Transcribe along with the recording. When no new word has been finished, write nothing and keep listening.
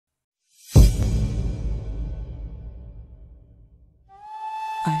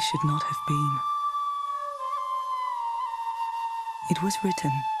I should not have been. It was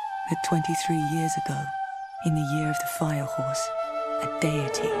written that 23 years ago, in the year of the fire horse, a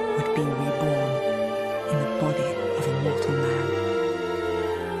deity would be reborn in the body of a mortal man.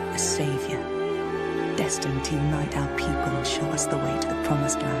 A savior, destined to unite our people and show us the way to the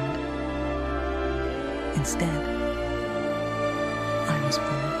promised land. Instead, I was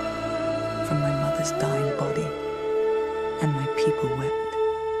born from my mother's dying body, and my people wept.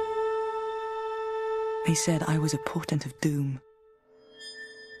 They said I was a portent of doom.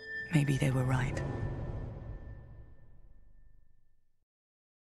 Maybe they were right.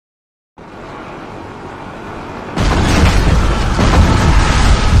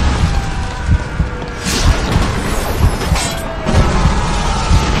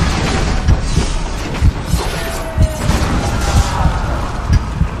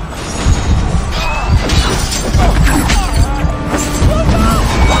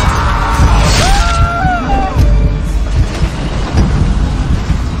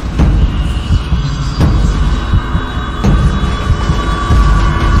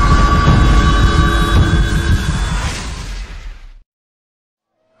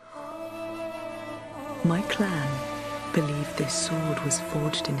 My clan believed this sword was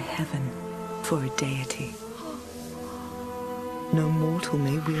forged in heaven for a deity. No mortal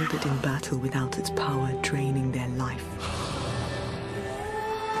may wield it in battle without its power draining their life.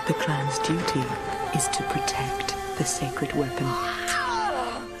 The clan's duty is to protect the sacred weapon.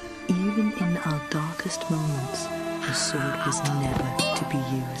 Even in our darkest moments, the sword was never to be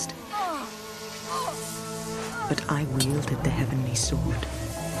used. But I wielded the heavenly sword,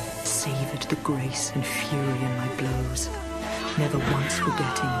 savored the grace and fury in my blows, never once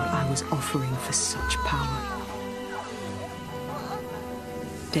forgetting what I was offering for such power.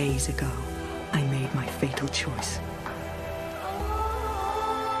 Days ago, I made my fatal choice.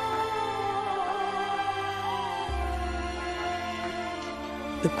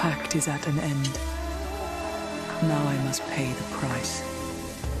 The pact is at an end. Now I must pay the price.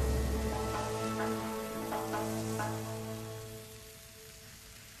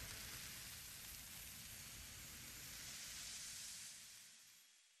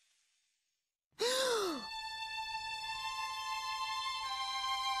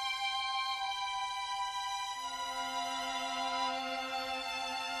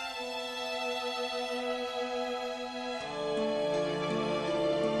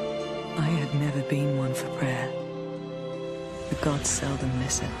 I had never been one for prayer. The gods seldom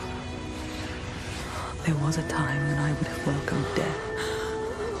listen. There was a time when I would have welcomed death,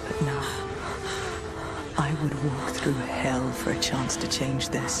 but now I would walk through hell for a chance to change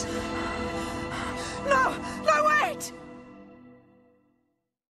this. No! No, wait!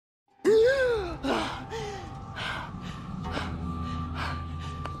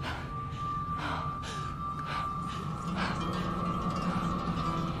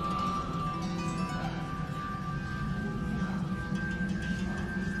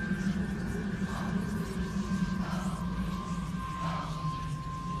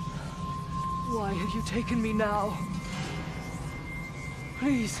 Why have you taken me now?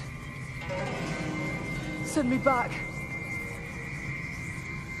 Please, send me back.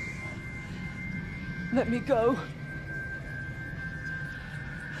 Let me go.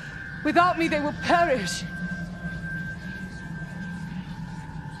 Without me, they will perish.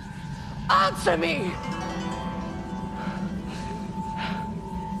 Answer me!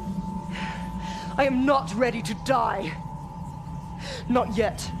 I am not ready to die. Not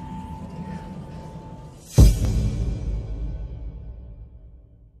yet.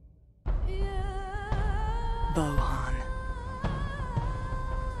 Bohan,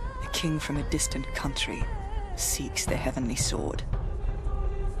 a king from a distant country, seeks the heavenly sword.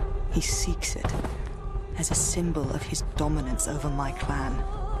 He seeks it as a symbol of his dominance over my clan,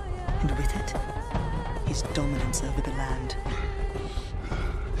 and with it, his dominance over the land.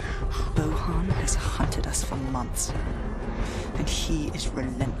 Bohan has hunted us for months, and he is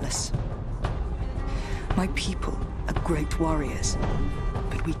relentless. My people are great warriors,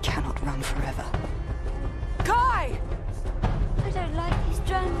 but we cannot run forever. Kai! I don't like these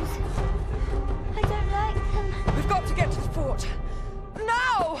drones. I don't like them. We've got to get to the fort.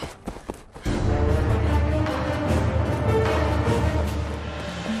 Now!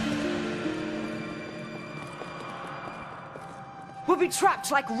 We'll be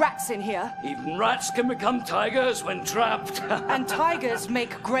trapped like rats in here. Even rats can become tigers when trapped. And tigers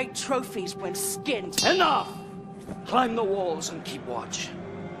make great trophies when skinned. Enough! Climb the walls and keep watch.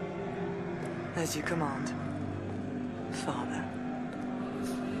 As you command, Father.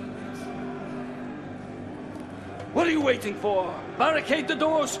 What are you waiting for? Barricade the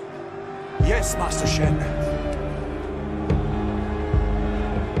doors? Yes, Master Shen.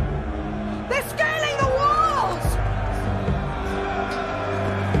 They're scaling the walls!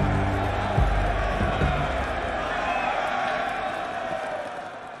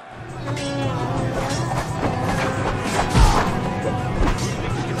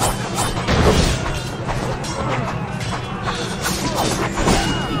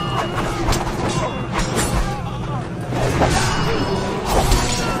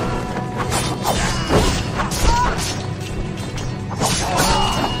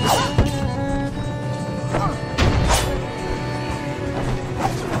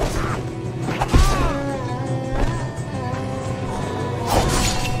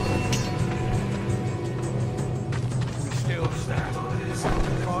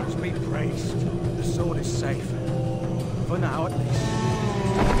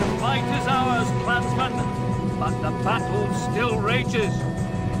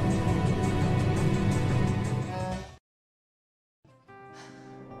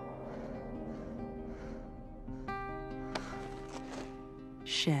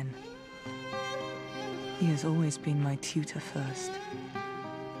 Shen. He has always been my tutor first,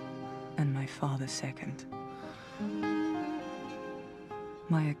 and my father second.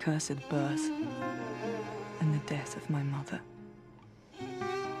 My accursed birth and the death of my mother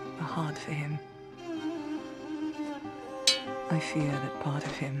are hard for him. I fear that part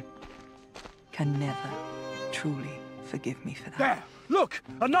of him can never truly forgive me for that. There! Look!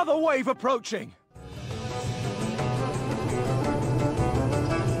 Another wave approaching!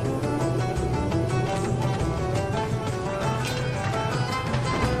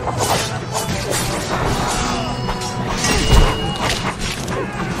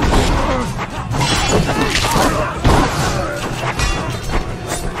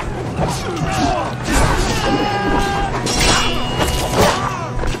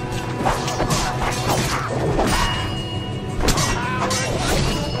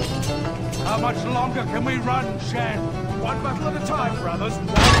 How much longer can we run, Shen? One battle at a time, brothers. One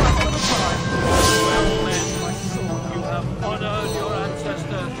battle at a time. Well met, my son. You have honored your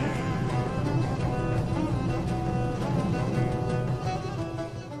ancestors.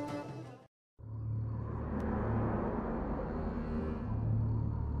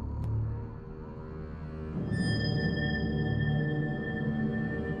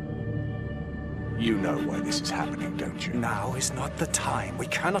 You know why this is happening, don't you? Now is not the time. We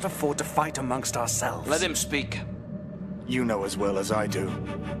cannot afford to fight amongst ourselves. Let him speak. You know as well as I do.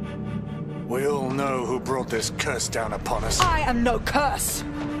 We all know who brought this curse down upon us. I am no curse!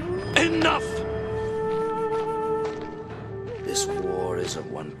 Enough! This war is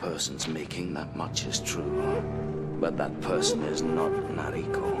of one person's making, that much is true. But that person is not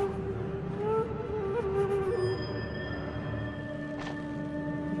Nariko.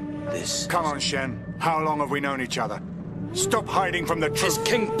 This Come on, Shen. How long have we known each other? Stop hiding from the is truth.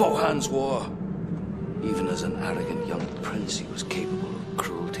 King Bohan's war. Even as an arrogant young prince, he was capable of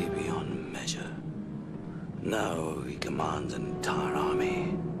cruelty beyond measure. Now he commands an entire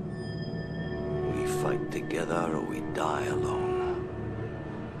army. We fight together or we die alone.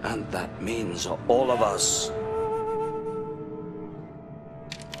 And that means all of us.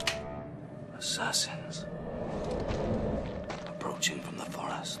 Assassins. Approaching from the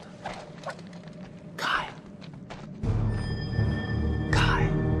forest. Kai. Kai.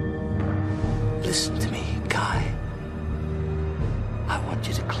 Listen to me, Kai. I want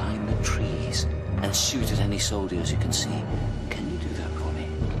you to climb the trees and shoot at any soldiers you can see. Can you do that for me?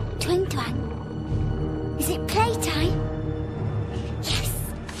 Twin Twang, is it playtime? Yes.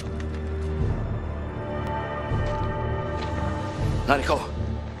 Nariko,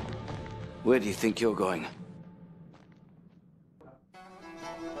 where do you think you're going?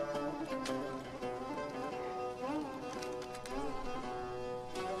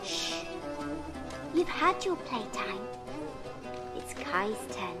 Shh. You've had your playtime. It's Kai's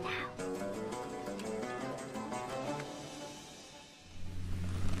turn now.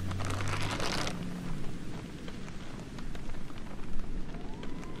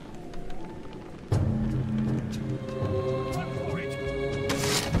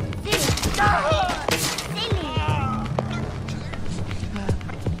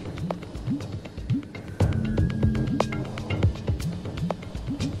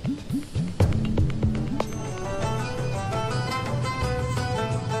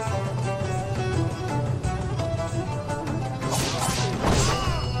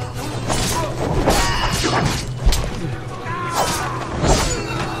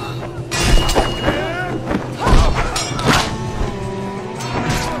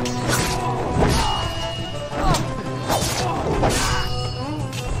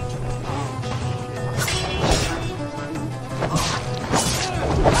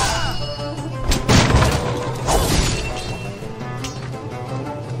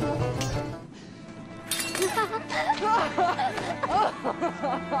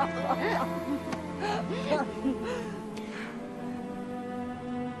 You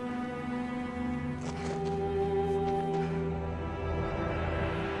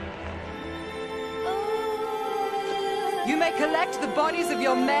may collect the bodies of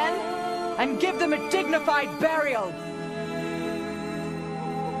your men and give them a dignified burial.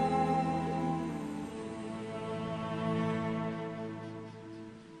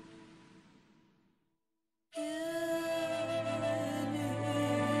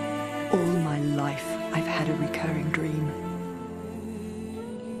 All my life, I've had a recurring dream.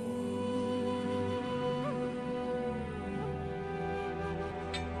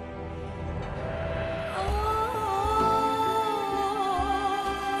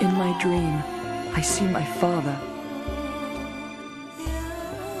 In my dream, I see my father.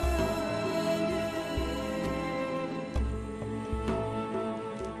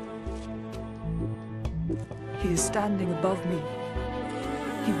 He is standing above me.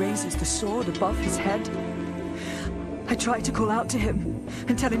 He raises the sword above his head. I try to call out to him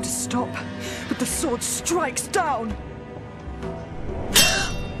and tell him to stop, but the sword strikes down.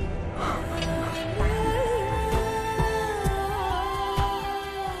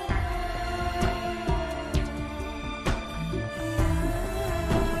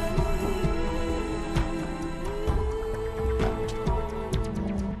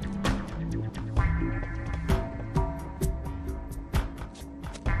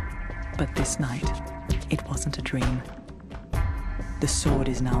 But this night, it wasn't a dream. The sword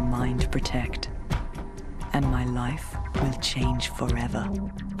is now mine to protect, and my life will change forever.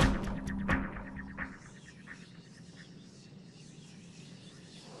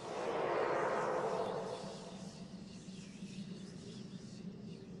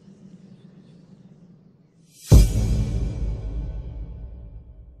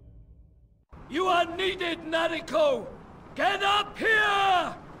 You are needed, Nariko! Get up here!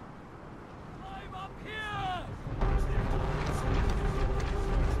 I'm up here!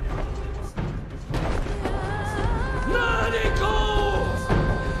 Nariko!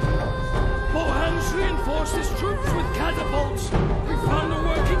 Bohan's reinforced his troops with catapults. We found a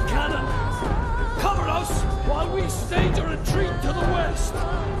working cannon. Cover us while we stage a retreat to the west.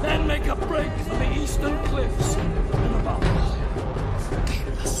 Then make a break for the eastern cliffs. And above all, keep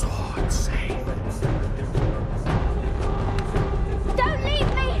the sword safe. Don't leave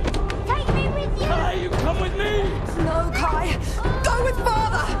me! Take me with you! Kai, you come with me! No, Kai! Go with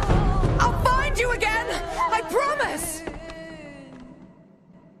Father! I'll find you again! I promise!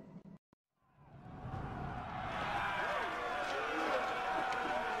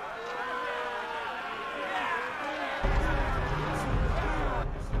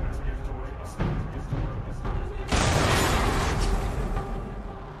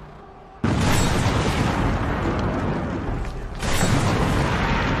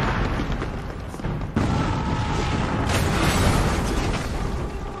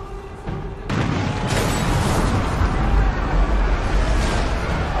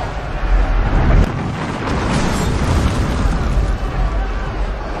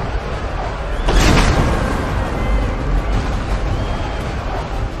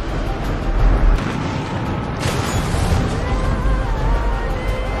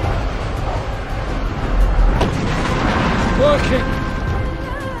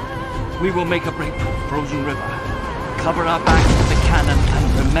 We will make a break for the frozen river. Cover our backs with the cannon,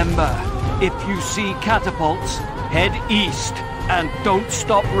 and remember, if you see catapults, head east and don't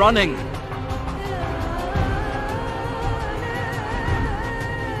stop running.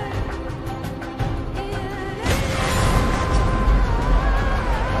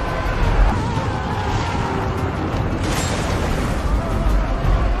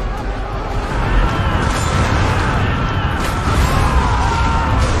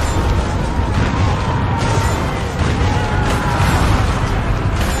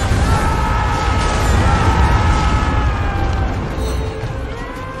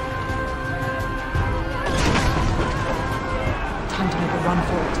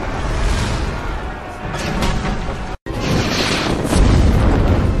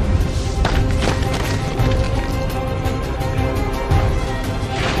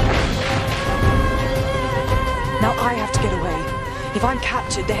 If I'm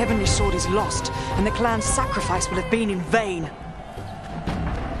captured, the Heavenly Sword is lost, and the clan's sacrifice will have been in vain.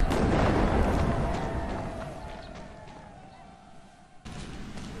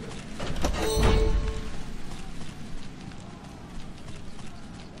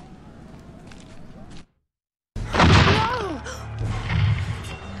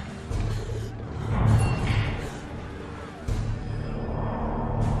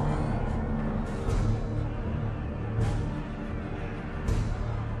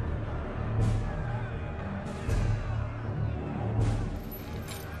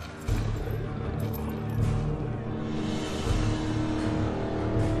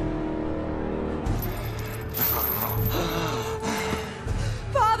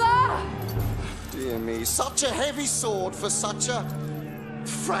 Such a heavy sword for such a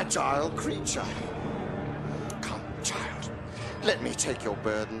fragile creature. Come, child. Let me take your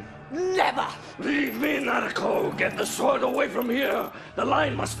burden. Never! Leave me, Nariko! Get the sword away from here! The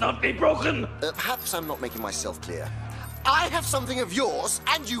line must not be broken! Perhaps I'm not making myself clear. I have something of yours,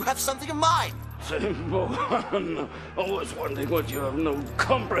 and you have something of mine. Simbohan, always wondering what you have no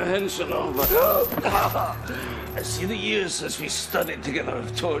comprehension of. I see the years since we studied together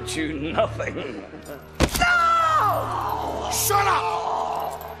have taught you nothing. No! Shut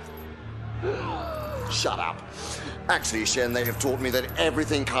up! Shut up. Actually, Shen, they have taught me that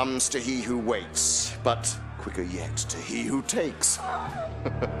everything comes to he who waits, but quicker yet to he who takes.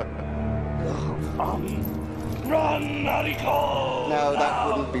 Run, Nariko! No, that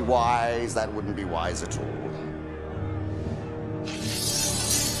wouldn't be wise. That wouldn't be wise at all.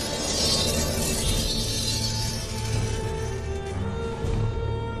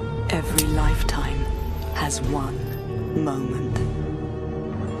 Every lifetime has one moment.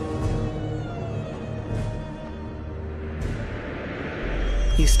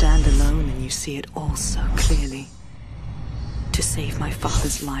 You stand alone and you see it all so clearly. To save my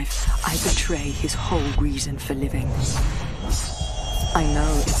father's life, I betray his whole reason for living. I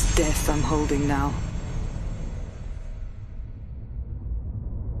know it's death I'm holding now.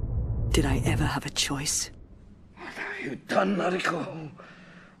 Did I ever have a choice? What have you done, Nariko?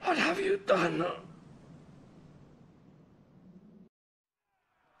 What have you done?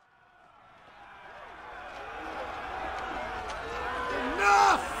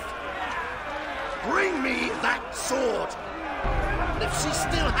 Enough! Bring me that sword! And if she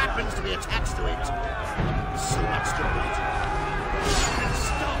still happens to be attached to it, so much the better.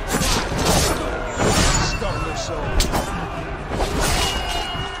 Stop the sword.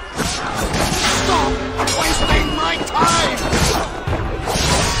 Stop wasting my time!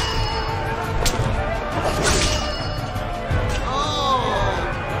 Oh,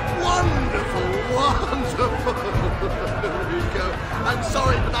 wonderful, wonderful. There we go. I'm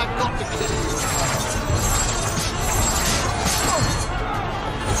sorry, but I've got to kill you.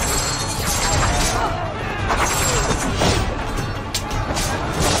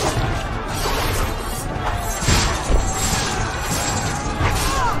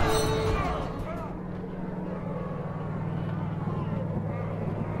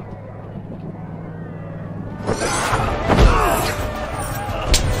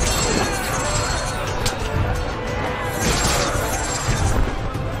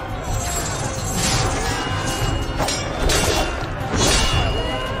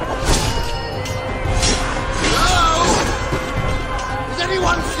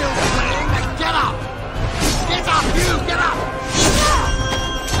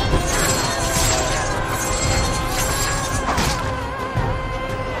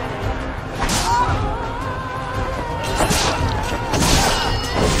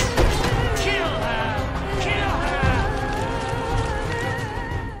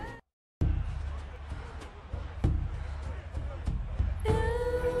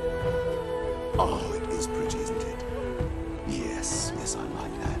 Oh, it is pretty, isn't it? Yes, yes, I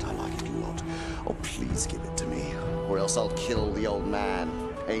like that. I like it a lot. Oh, please give it to me, or else I'll kill the old man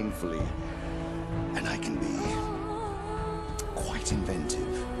painfully. And I can be quite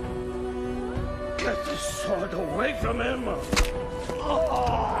inventive. Get the sword away from him!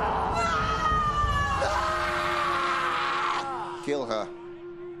 Kill her.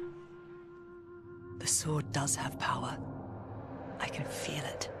 The sword does have power. I can feel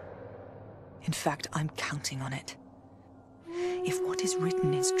it. In fact, I'm counting on it. If what is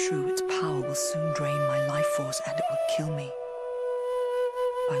written is true, its power will soon drain my life force and it will kill me.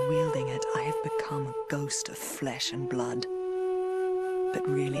 By wielding it, I have become a ghost of flesh and blood. But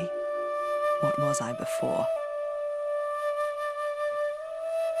really, what was I before?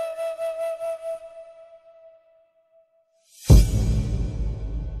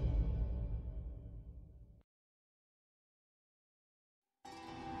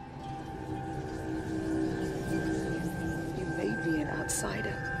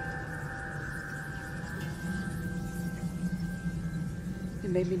 Outsider. You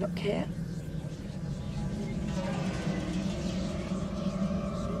made me not care.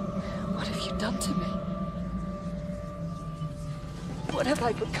 What have you done to me? What have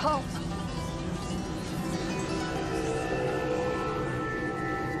I become?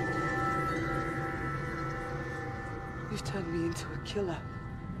 You've turned me into a killer.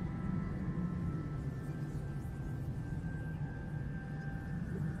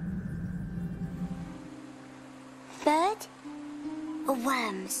 Bird or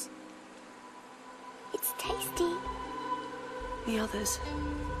worms? It's tasty. The others.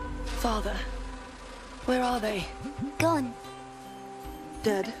 Father. Where are they? Gone.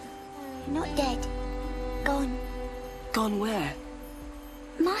 Dead? Not dead. Gone. Gone where?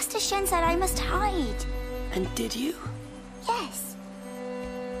 Master Shen said I must hide. And did you? Yes.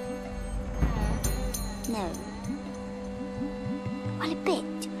 No. Well, a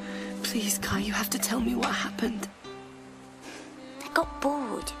bit. Please, Kai, you have to tell me what happened. I got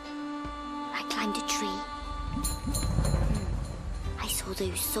bored. I climbed a tree. I saw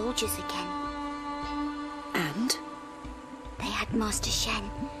those soldiers again. And? They had Master Shen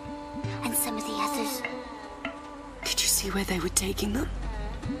and some of the others. Did you see where they were taking them?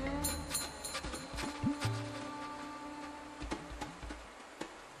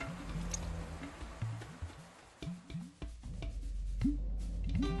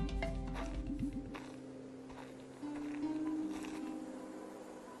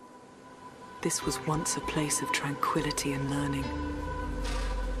 This was once a place of tranquility and learning.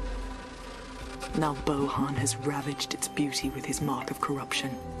 Now Bohan has ravaged its beauty with his mark of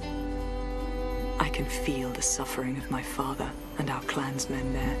corruption. I can feel the suffering of my father and our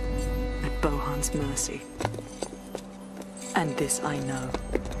clansmen there, at Bohan's mercy. And this I know.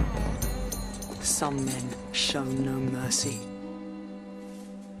 Some men show no mercy.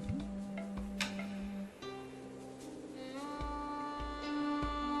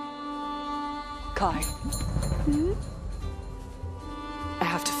 Kai. I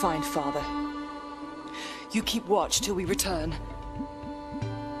have to find Father. You keep watch till we return.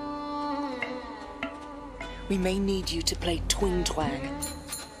 We may need you to play Twing Twang.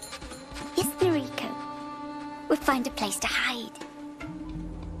 Yes, Noriko. We'll find a place to hide.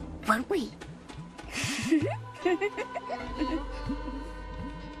 Won't we?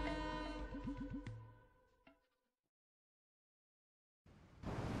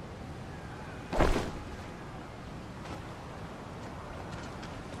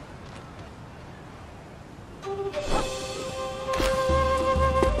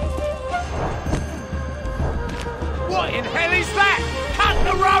 What in hell is that? Cut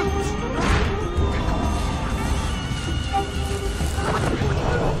the ropes!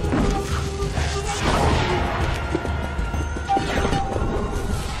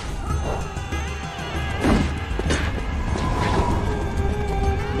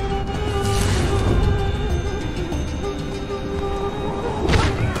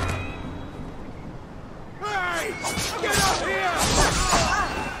 Hey! Get up here!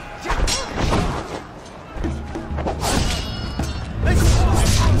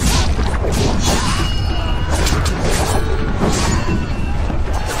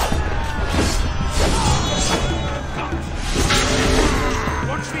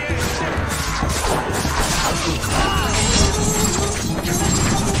 Watch the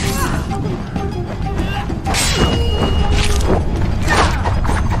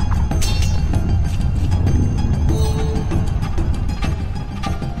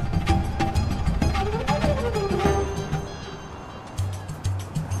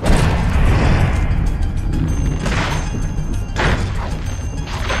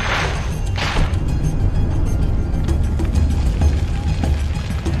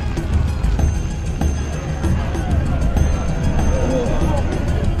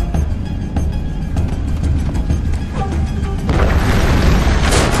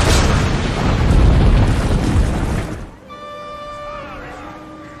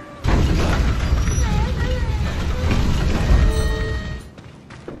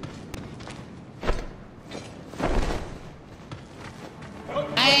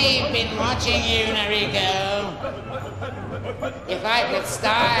I've been watching you, Noriko. If I could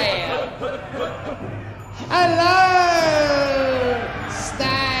style. Hello!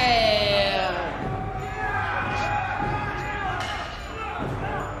 Style!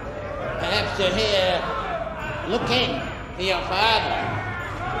 Perhaps you're here looking for your father.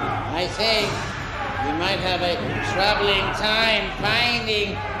 I think you might have a troubling time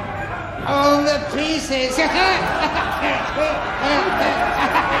finding all the pieces.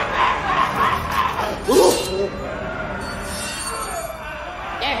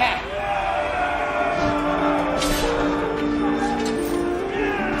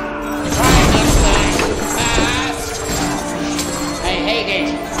 I hate it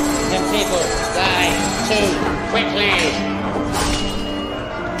when people die too quickly.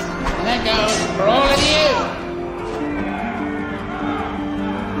 And that goes for all of you.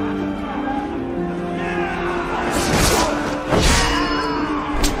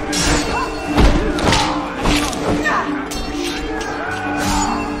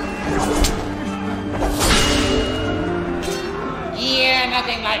 Yeah,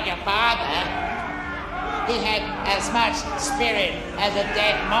 nothing like your father. He had as much spirit as a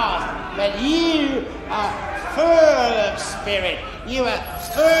dead moth. But you are full of spirit. You are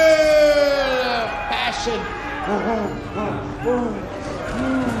full of passion.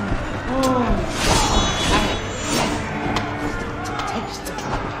 Taste it.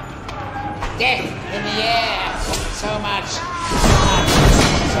 Death in the air. So much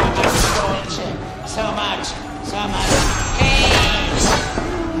torture. So much pain.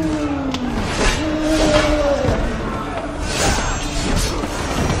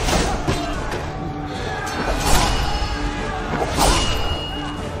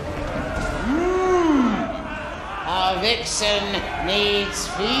 Our vixen needs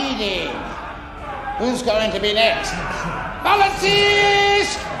feeding. Who's going to be next?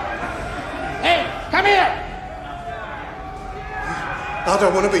 Volunteers! Hey, come here! I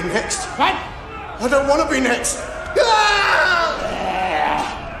don't want to be next. What? I don't want to be next.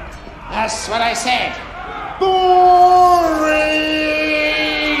 That's what I said. Boring!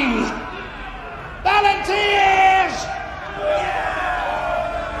 Volunteers!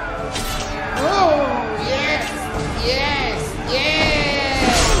 Oh, yes!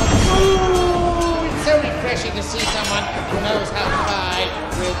 Ooh, it's so refreshing to see someone who knows how to fight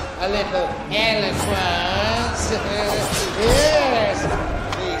with a little eloquence. Yes!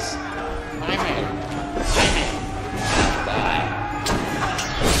 Please, my man. Die.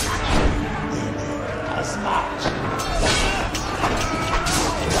 As much.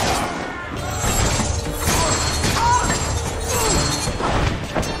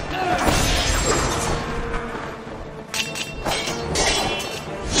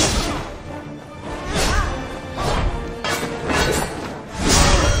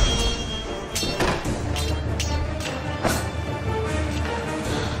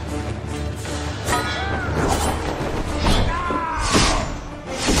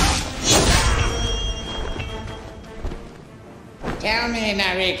 Tell me,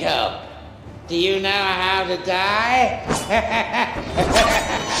 Nariko, do you know how to die?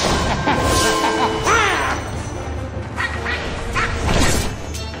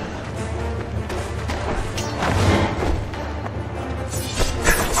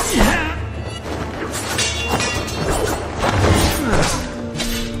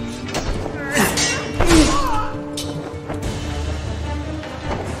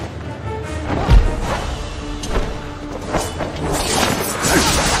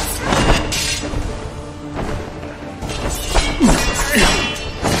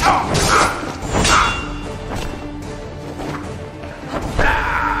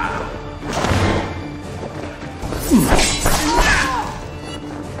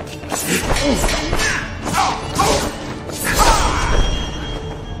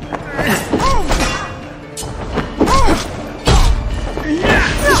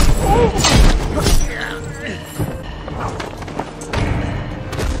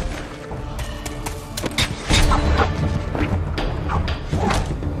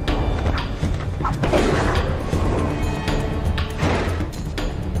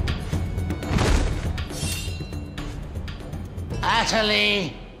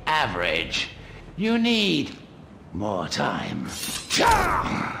 Utterly average. You need more time. The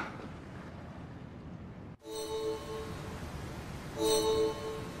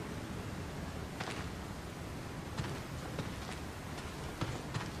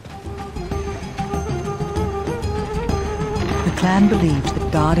clan believed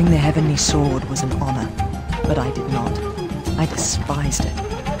that guarding the heavenly sword was an honor, but I did not. I despised it.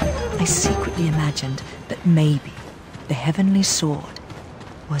 I secretly imagined that maybe the heavenly sword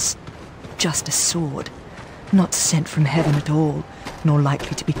was just a sword, not sent from heaven at all, nor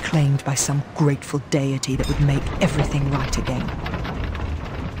likely to be claimed by some grateful deity that would make everything right again.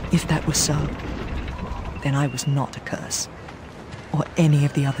 If that was so, then I was not a curse, or any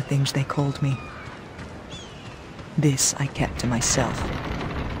of the other things they called me. This I kept to myself.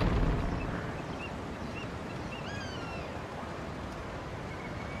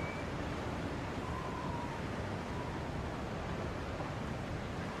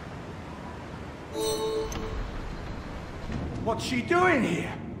 What's she doing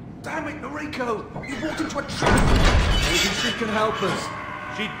here? Damn it, Noriko! You walked into a trap! Maybe she can help us.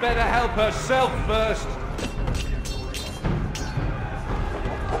 She'd better help herself first.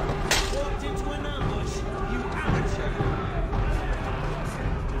 Walked into an ambush, you amateur!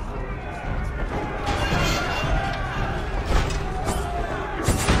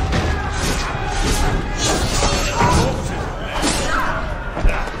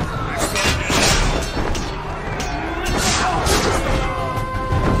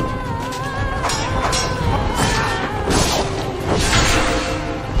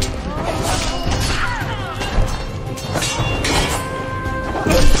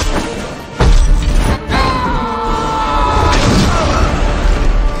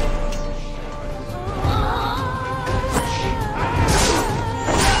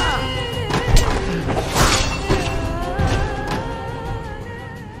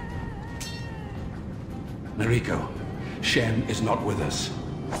 Nariko, Shen is not with us.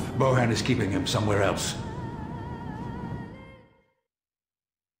 Bohan is keeping him somewhere else.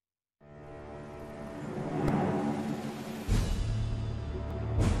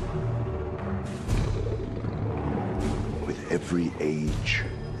 With every age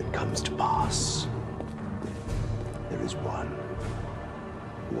that comes to pass, there is one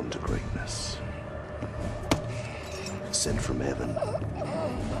born to greatness, sent from heaven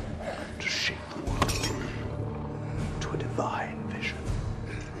to shape the world to a divine vision.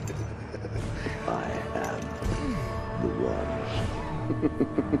 I am the one.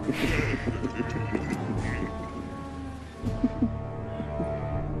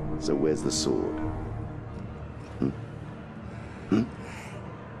 So where's the sword?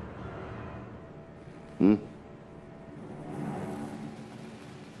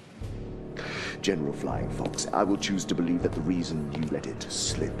 General Flying Fox, I will choose to believe that the reason you let it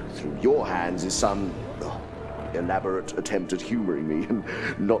slip through your hands is some elaborate attempt at humoring me, and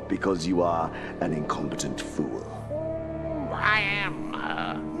not because you are an incompetent fool. I am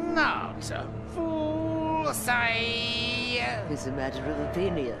not a fool, sire. It's a matter of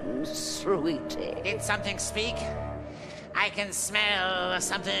opinion, sweetie. Did something speak? I can smell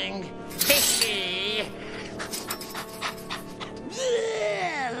something fishy.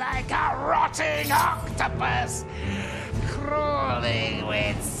 Like a rotting octopus crawling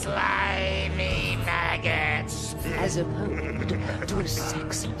with slimy maggots. As opposed to a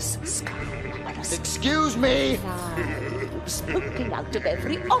sexless skull. Excuse me! Poking out of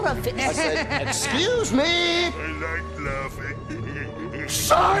every orifice. I said, excuse me! I like laughing.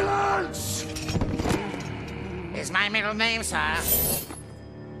 Silence! Is my middle name, sir?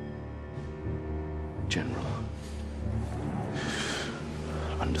 General,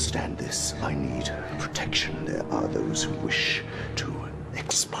 understand this. I need protection. There are those who wish to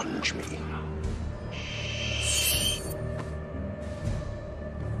expunge me.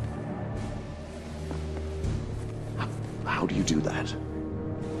 How do you do that?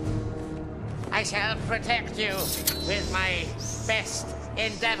 I shall protect you with my best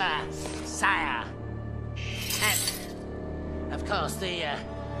endeavor, sire. And, of course, the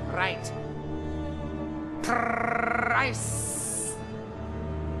right price,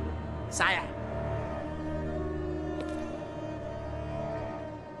 sire.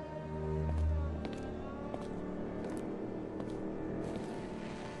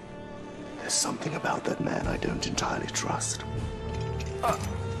 There's something about that man I don't entirely trust.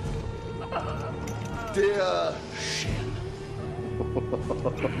 Dear Shin.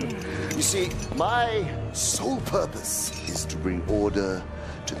 You see, my sole purpose is to bring order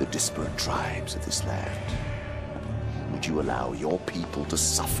to the disparate tribes of this land. Would you allow your people to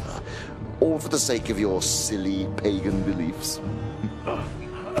suffer, all for the sake of your silly pagan beliefs?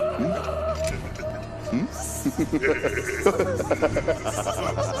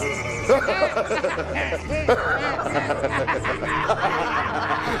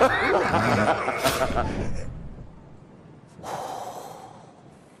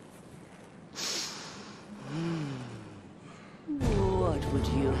 What would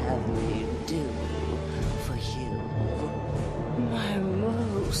you have me do for you? My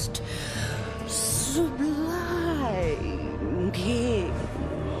most sublime king.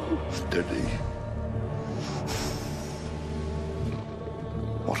 Steady.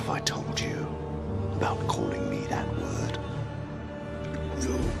 What have I told you about calling me that word?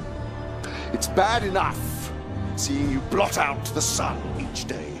 It's bad enough seeing you blot out the sun each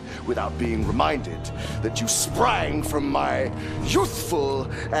day without being reminded that you sprang from my youthful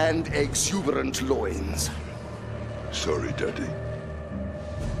and exuberant loins. Sorry, Daddy.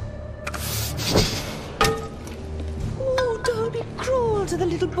 Oh, don't be cruel to the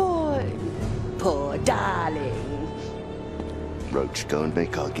little boy. Poor darling. Roach, go and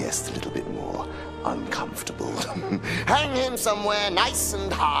make our guest a little bit more uncomfortable. Hang him somewhere nice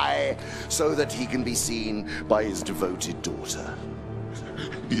and high so that he can be seen by his devoted daughter.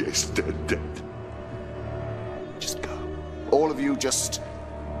 Yes, Dad. Just go. All of you, just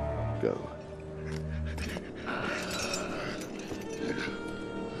go.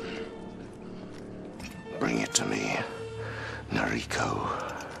 Bring it to me, Nariko.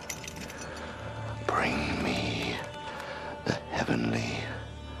 Bring me the heavenly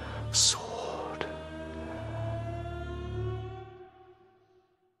sword.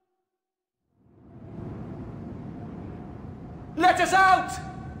 Let us out!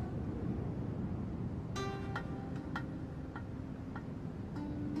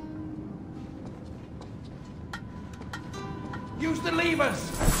 Use the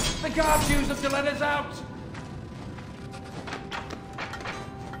levers! The guards use them to let us out!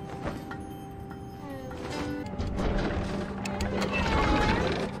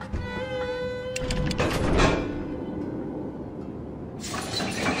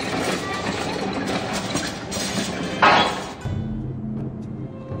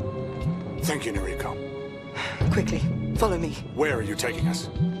 Thank you, Noriko. Quickly, follow me. Where are you taking us?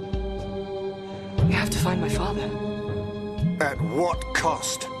 We have to find my father. At what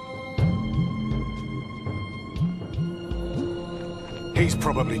cost? He's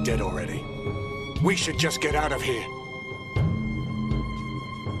probably dead already. We should just get out of here.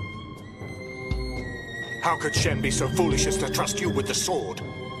 How could Shen be so foolish as to trust you with the sword?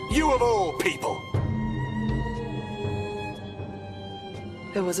 You of all people!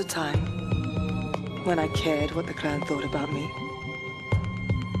 There was a time when I cared what the clan thought about me.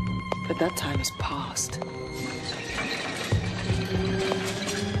 But that time is past.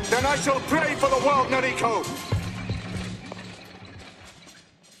 Then I shall pray for the world, Noriko!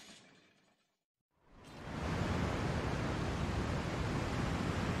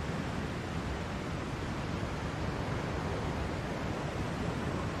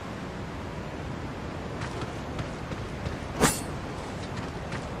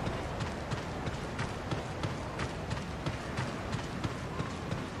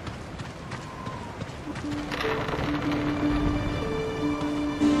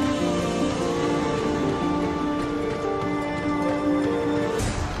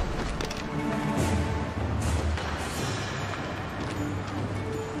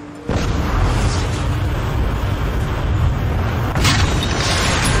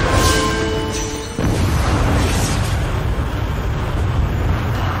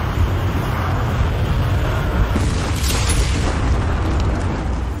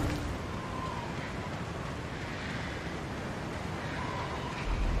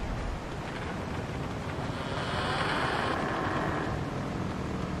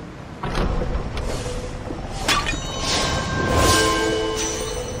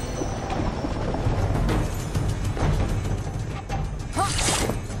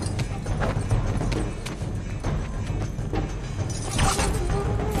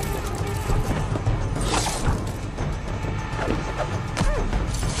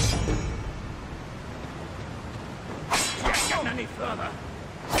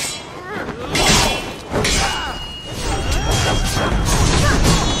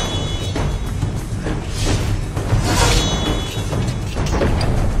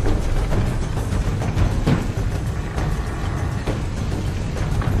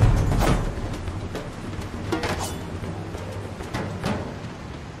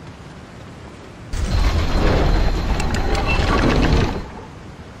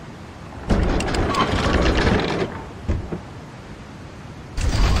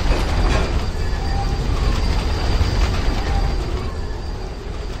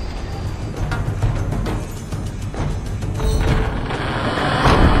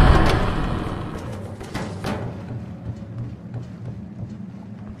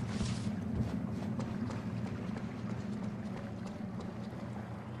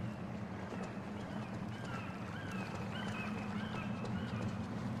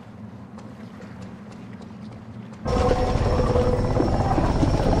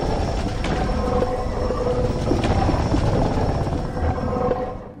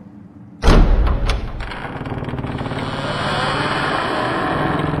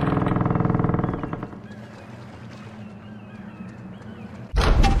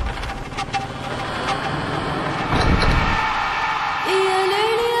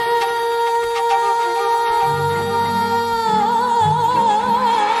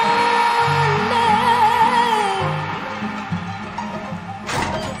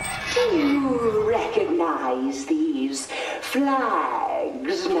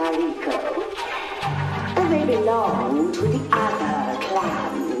 flags, Noriko. They belong to the other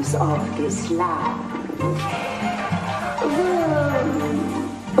clans of this land. The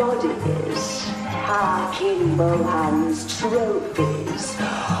bodies are King Bohan's trophies.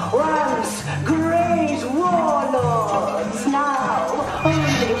 Once great warlords, now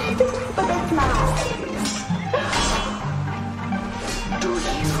only fit for the flags. Do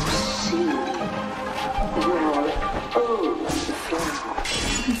you see your own flag,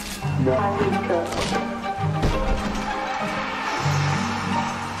 Noriko?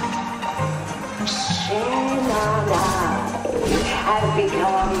 Shen and I have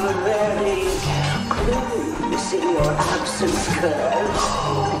become very close in your absence, girl.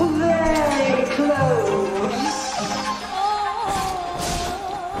 Very close.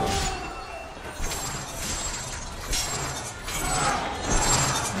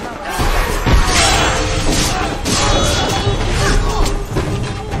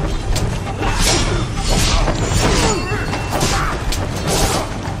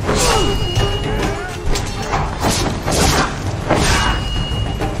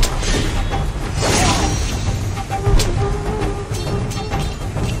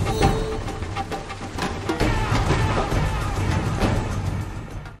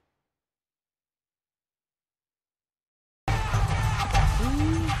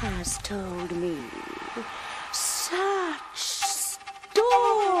 has told me such stories.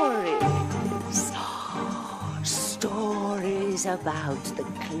 Stories about the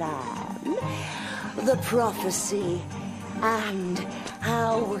clan, the prophecy, and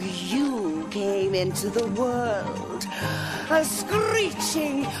how you came into the world. A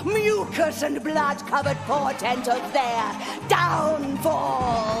screeching, mucus and blood-covered portent of their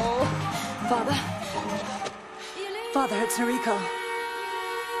downfall. Father, it's Noriko.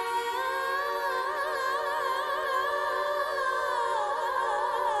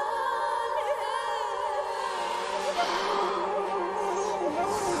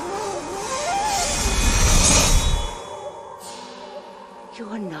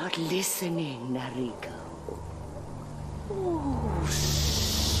 You're not listening, Noriko. Oh,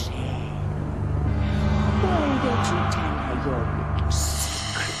 shame. Why don't you tell her your little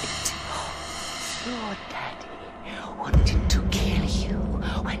secret? Your daddy wanted to kill you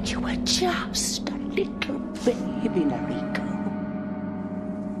when you were just a little baby, Noriko.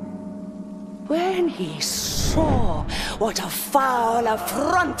 When he saw what a foul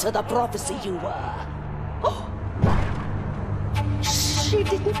affront to the prophecy you were. She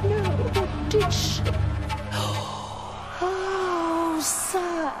didn't know, did she? Oh,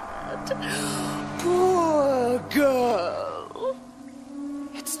 sad. Poor girl.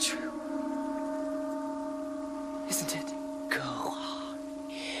 It's true. Isn't it? Go on.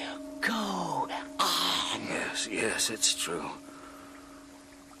 Go on. Yes, it's true.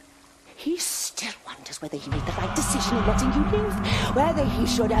 He still wonders whether he made the right decision in letting you live. Whether he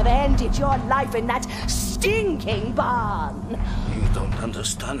should have ended your life in that stinking barn. You don't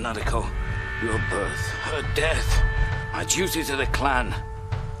understand, Nariko. Your birth, her death, my duty to the clan.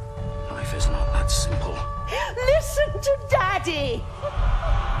 Life is not that simple. Listen to Daddy!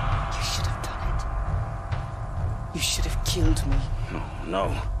 You should have done it. You should have killed me.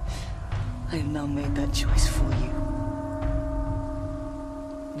 No. I have now made that choice for you.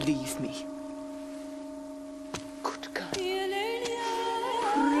 Leave me. Good girl.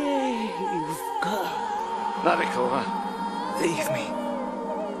 Brave girl. Nariko, leave me.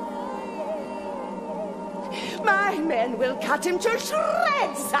 My men will cut him to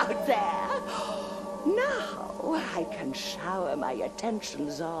shreds out there. Now I can shower my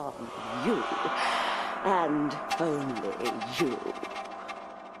attentions on you. And only you.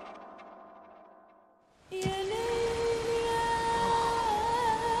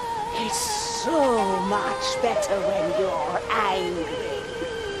 It's so much better when you're angry.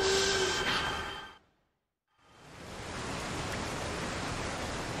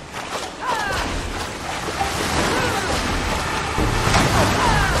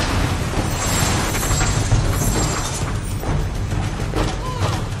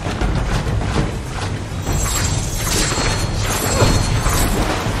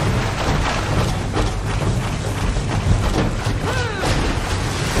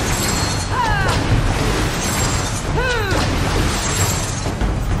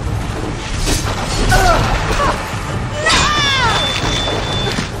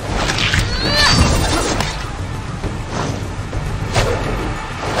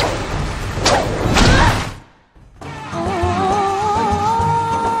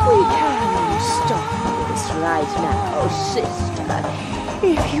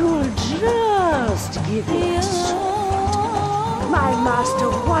 If you'll just give it. My master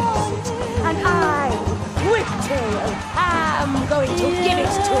wants it, and I, Whiptail, am going to give it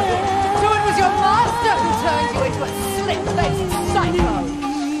to him. So it was your master who turned you into a slit-faced psycho!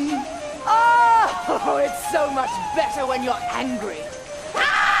 Oh, it's so much better when you're angry.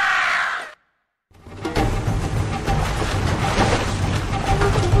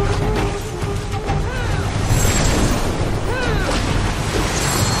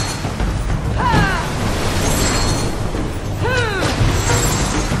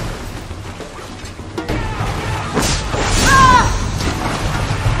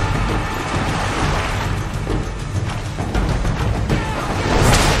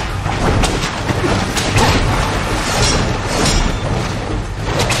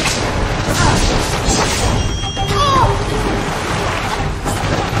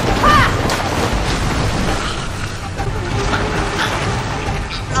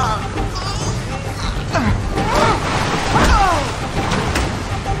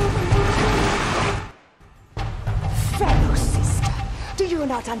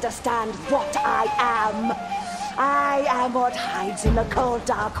 Understand what I am. I am what hides in the cold,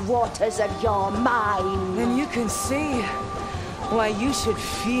 dark waters of your mind. Then you can see why you should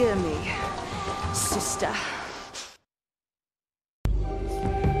fear me, sister.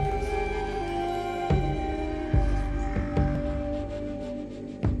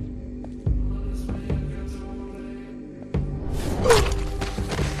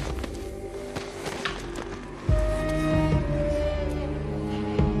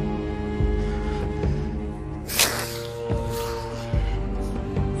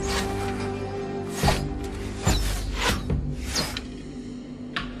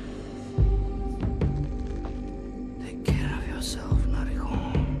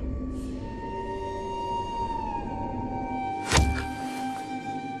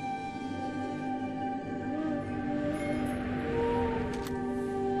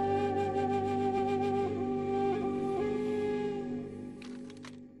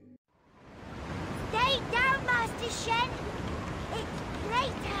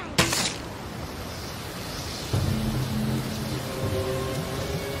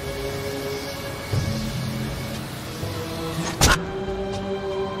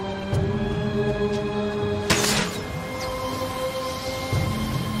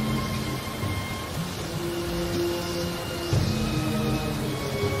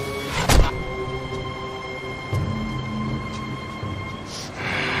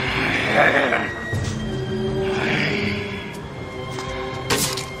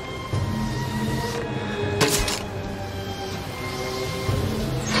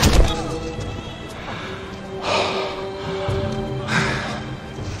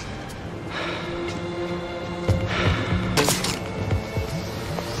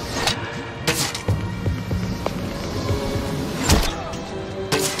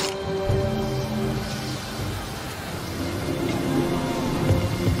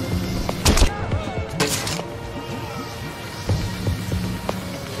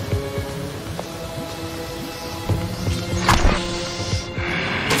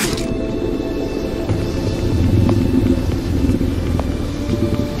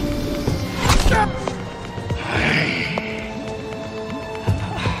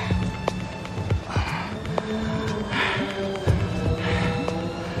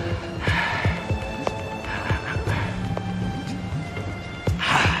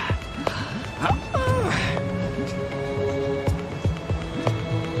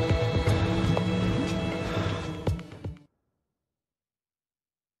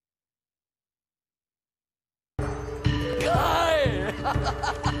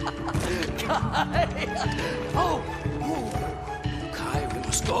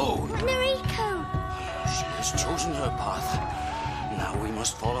 go. Noriko! She has chosen her path. Now we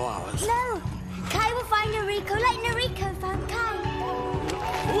must follow ours. No! Kai will find Noriko like Noriko found Kai.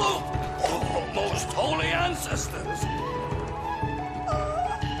 Whoa! Oh, most holy ancestors!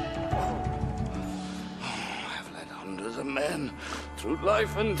 I've led hundreds of men through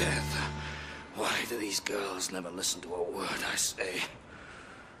life and death. Why do these girls never listen to a word I say?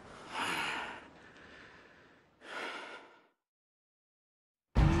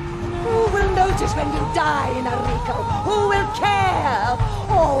 Who will notice when you die, Noriko? Who will care?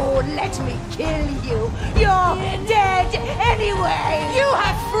 Oh, let me kill you. You're dead anyway. You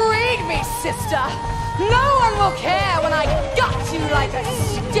have freed me, sister. No one will care when I gut you like a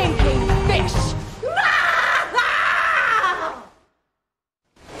stinking fish.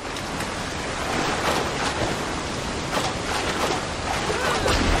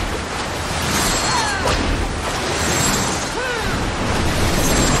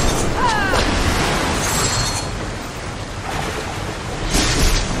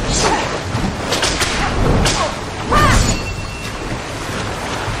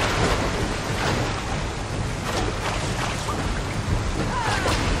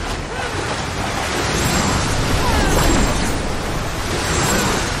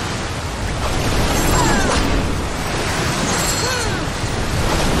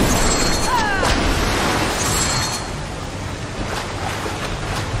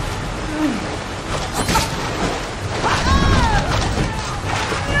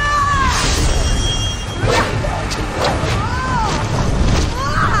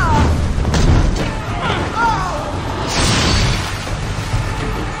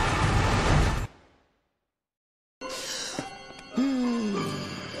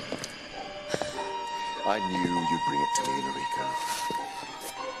 I knew you'd bring it to me, Noriko.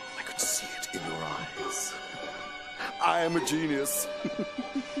 I could see it in your eyes. I am a genius.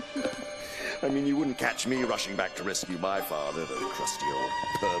 I mean, you wouldn't catch me rushing back to rescue my father, the crusty old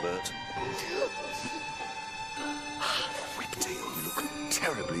pervert. Whiptail, you look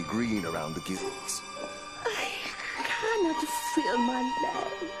terribly green around the gills. I cannot feel my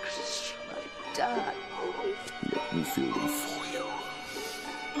legs. Shall I die? Let me feel them for you.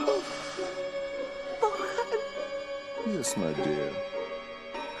 Oh, Yes, my dear.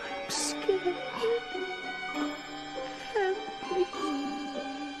 I'm scared. Help me.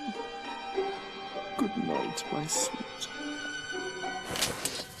 Good night, my sweet.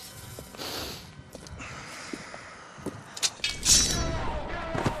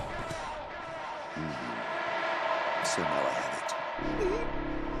 So now I have it.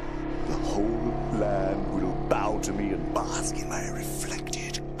 The whole land will bow to me and bask in my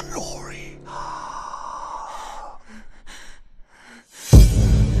reflected glory.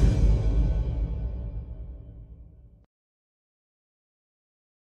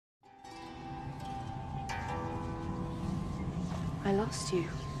 I lost you.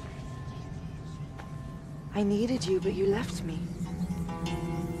 I needed you, but you left me.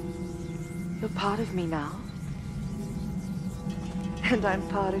 You're part of me now. And I'm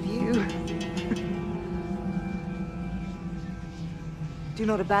part of you. Do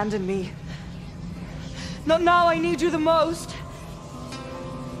not abandon me. Not now, I need you the most.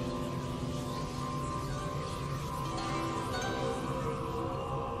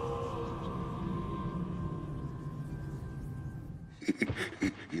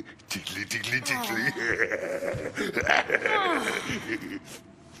 Tickly, tickly, tickly.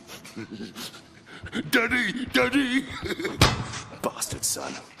 Daddy, Daddy! Bastard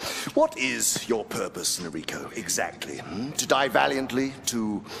son. What is your purpose, Noriko, exactly? To die valiantly?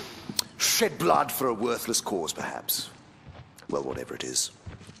 To shed blood for a worthless cause, perhaps? Well, whatever it is,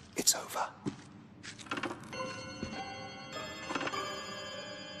 it's over.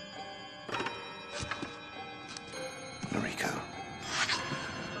 Noriko,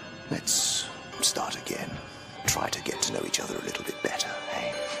 let's start again. Try to get to know each other a little bit better,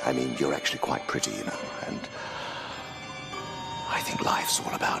 eh? I mean, you're actually quite pretty, you know, and I think life's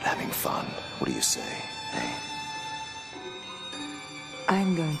all about having fun. What do you say, eh?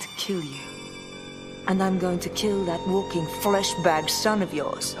 I'm going to kill you. And I'm going to kill that walking flesh-bagged son of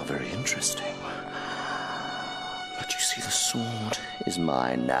yours. How very interesting. But you see, the sword is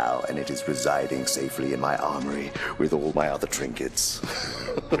mine now, and it is residing safely in my armory with all my other trinkets.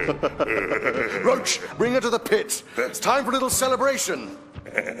 Roach, bring her to the pit. It's time for a little celebration.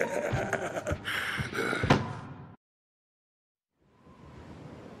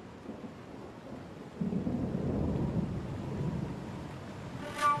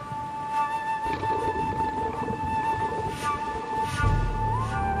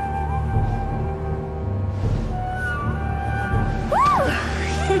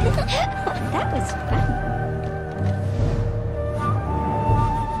 That was fun.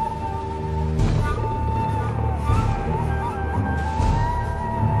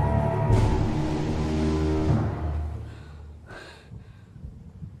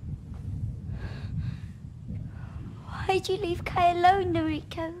 Why'd you leave Kai alone,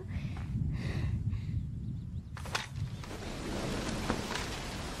 Noriko?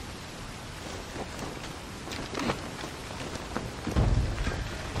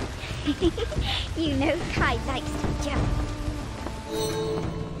 You know Kai likes to jump.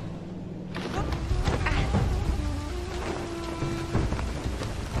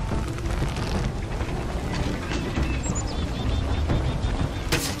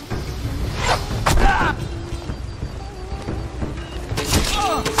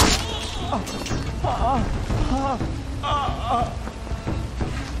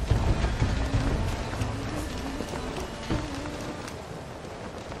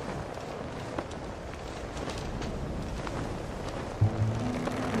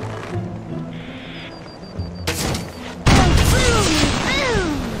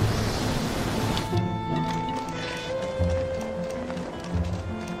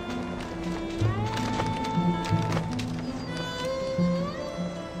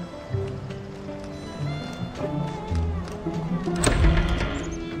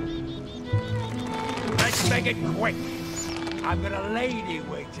 Make it quick. I've got a lady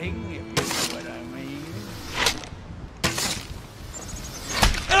waiting, if you know what I mean.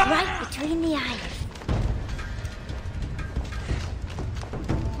 Right between the eyes.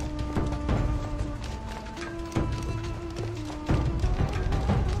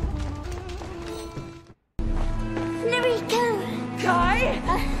 Noriko! Kai?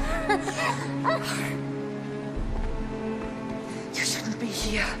 You shouldn't be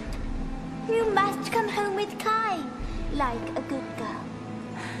here. You must come home with Kai, like a good girl.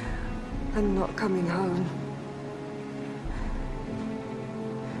 I'm not coming home.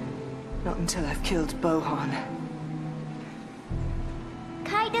 Not until I've killed Bohan.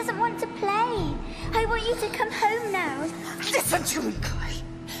 Kai doesn't want to play. I want you to come home now. Listen to me, Kai.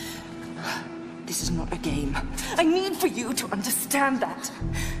 This is not a game. I need for you to understand that.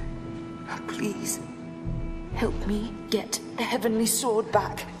 Now, please, help me get the Heavenly Sword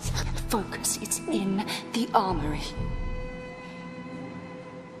back. Focus, it's in the armory.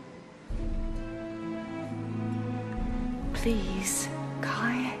 Please,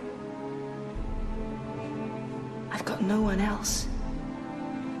 Kai. I've got no one else.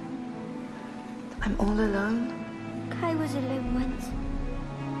 I'm all alone. Kai was alone once.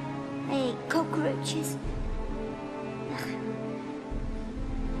 I ate cockroaches.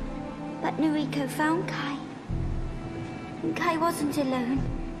 But Noriko found Kai. And Kai wasn't alone.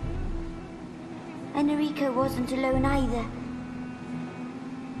 And Noriko wasn't alone either.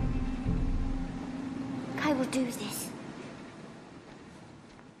 Kai will do this.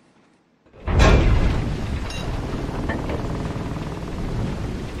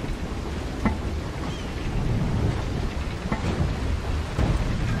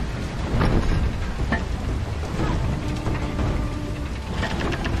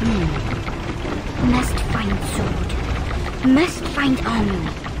 Must find sword. Must find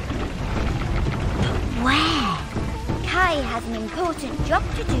armory. But where? Kai has an important job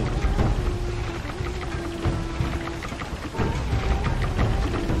to do.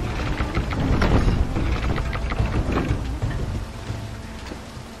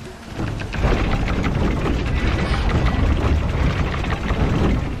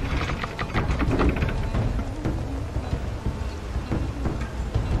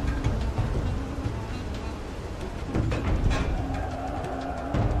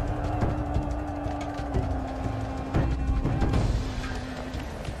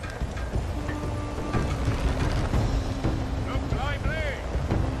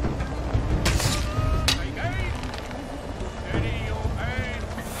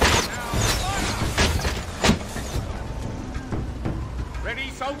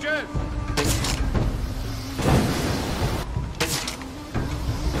 Soldiers!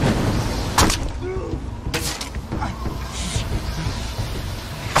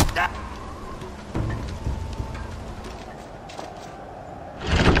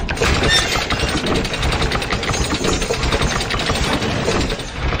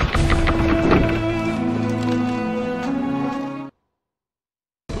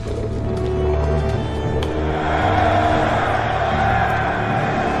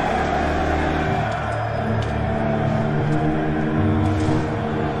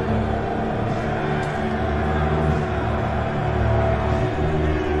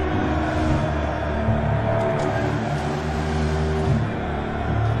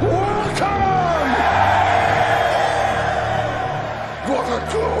 Welcome! What a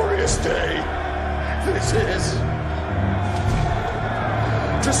glorious day this is.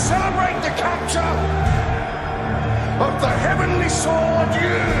 To celebrate the capture of the Heavenly Sword,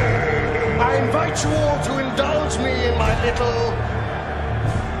 I invite you all to indulge me in my little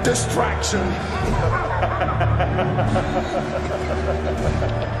distraction.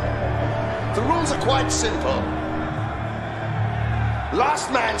 The rules are quite simple.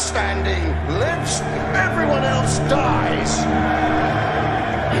 Last man standing lives, everyone else dies.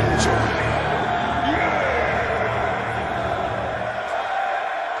 Enjoy.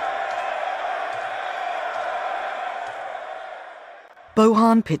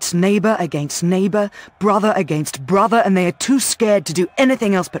 Bohan pits neighbor against neighbor, brother against brother, and they are too scared to do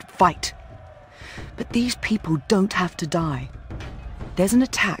anything else but fight. But these people don't have to die. There's an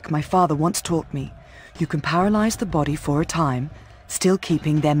attack my father once taught me. You can paralyze the body for a time, still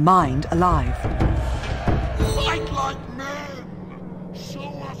keeping their mind alive. Fight like men! Show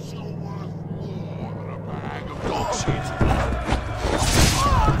us you're worth more than a bag of dog shit.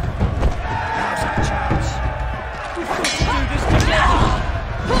 Now's our chance. We've got to do this together.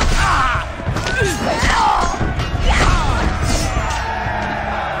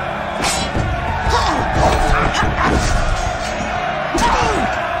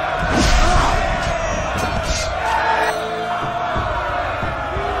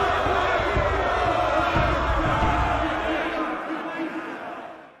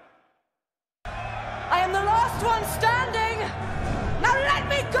 I am the last one standing! Now let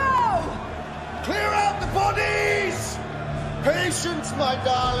me go! Clear out the bodies! Patience, my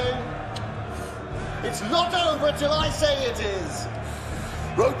darling. It's not over till I say it is.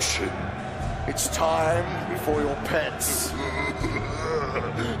 Roach, it's time before your pets.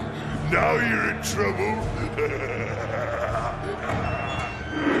 Now you're in trouble.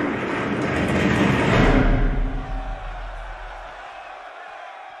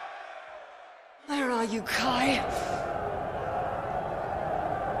 Where are you, Kai?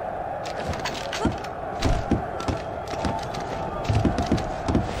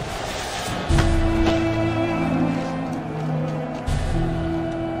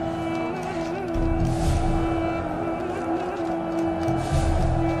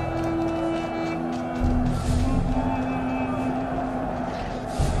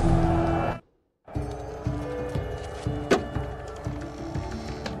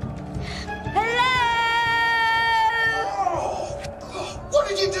 What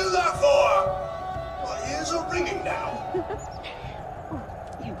did you do that for? My ears are ringing now.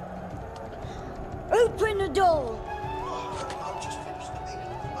 Open the door. I've just finished the meeting.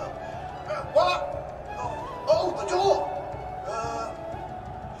 What? Oh, the door.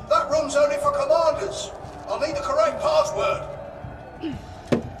 That room's only for commanders. I'll need the correct password.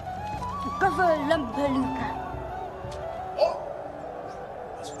 Brother Lumpalooka. What?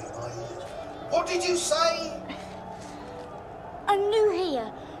 Must be my ears. What did you say? I'm new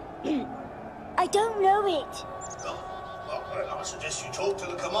here. I don't know it. Well, I suggest you talk to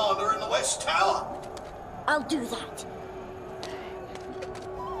the commander in the West Tower. I'll do that.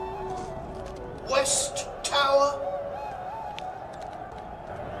 West Tower?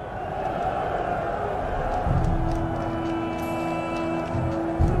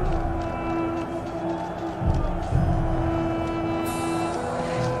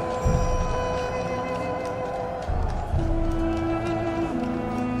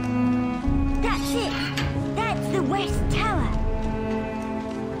 That's it. That's the West Tower.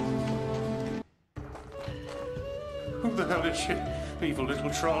 Who the hell is she? Evil little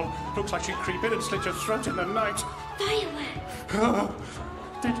troll. Looks like she'd creep in and slit your throat in the night. Fireworks.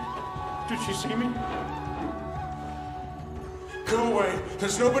 Did she see me? Go away.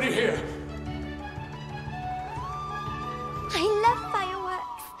 There's nobody here. I love fireworks.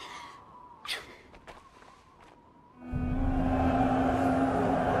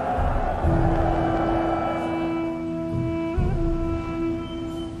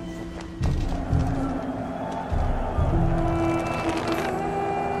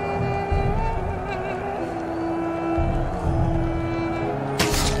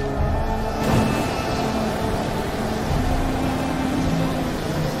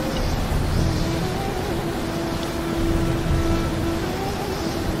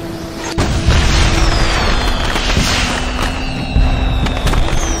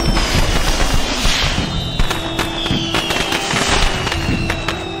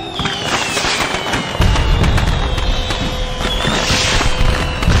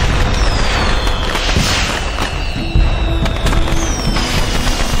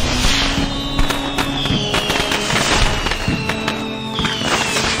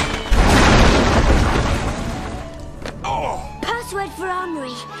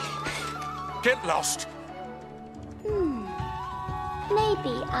 Get lost.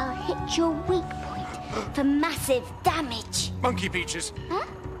 Maybe I'll hit your weak point for massive damage. Monkey Peaches. Huh?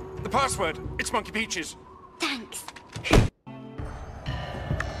 The password. It's Monkey Peaches. Thanks.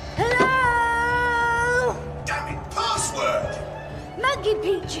 Hello? Damn it, password! Monkey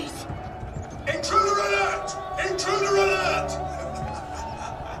Peaches. Intruder alert! Intruder alert!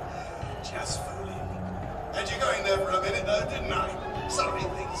 Just fooling. Had you going there for a minute though, didn't I? Sorry,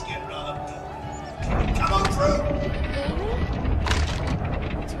 things get rather boring. Come on through!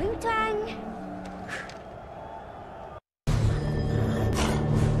 Twing twang.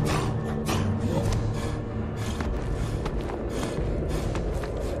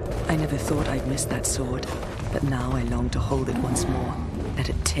 I never thought I'd miss that sword, but now I long to hold it once more, let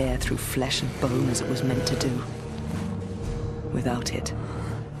it tear through flesh and bone as it was meant to do. Without it,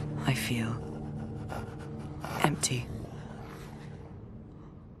 I feel empty.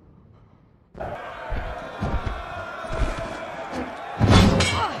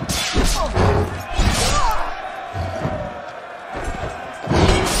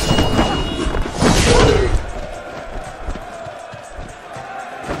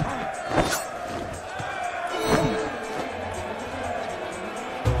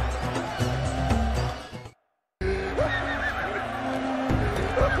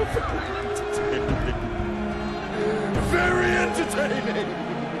 Very entertaining!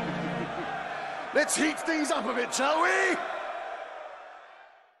 Let's heat things up a bit, shall we?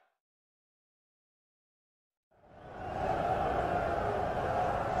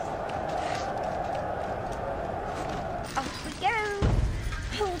 Off we go.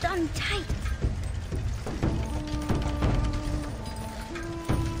 Hold on tight.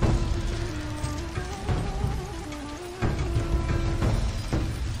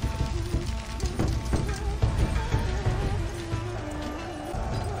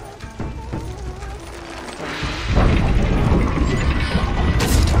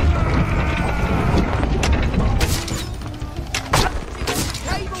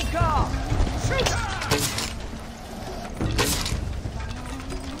 Cable car.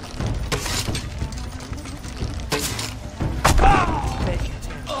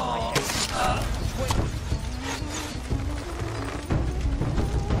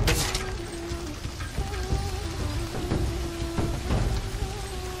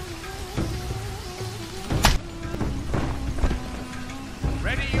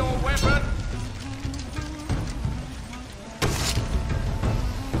 Ready your weapon!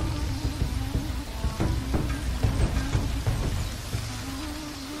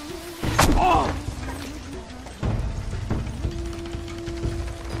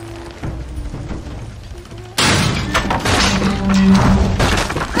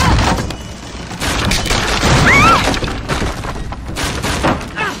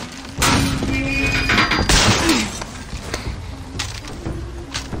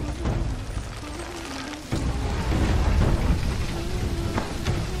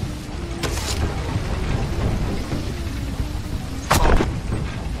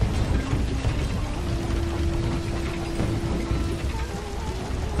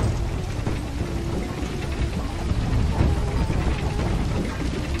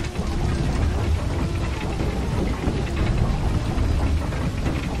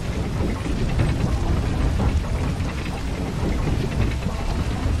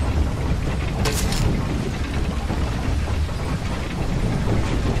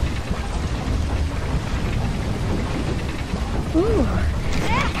 Ooh,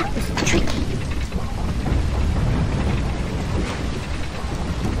 that was tricky.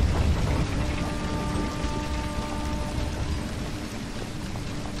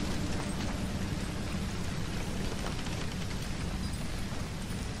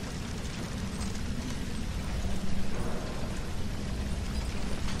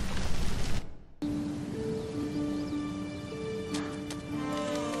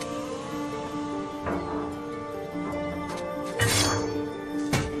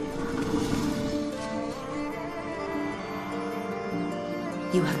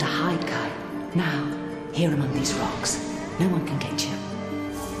 You have to hide, Kai. Now, here among these rocks. No one can get you.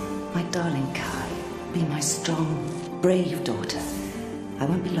 My darling Kai, be my strong, brave daughter. I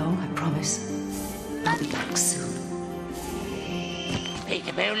won't be long, I promise. I'll be back soon.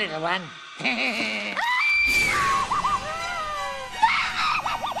 Peekaboo, little one.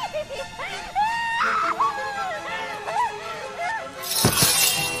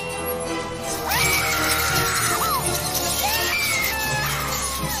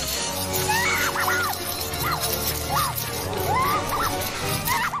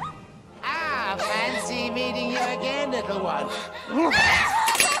 Fancy meeting you again, little one.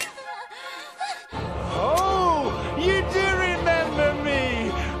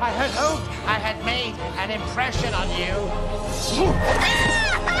 an impression on you.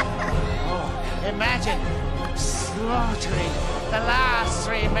 Oh, imagine slaughtering the last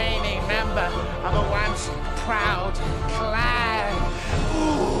remaining member of a once proud clan.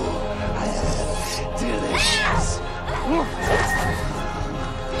 Ooh, delicious.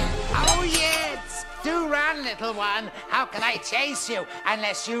 Oh, yes. Do run, little one. How can I chase you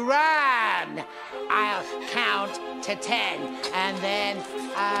unless you run? I'll count to 10, and then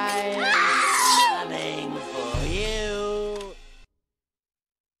I'm coming for you.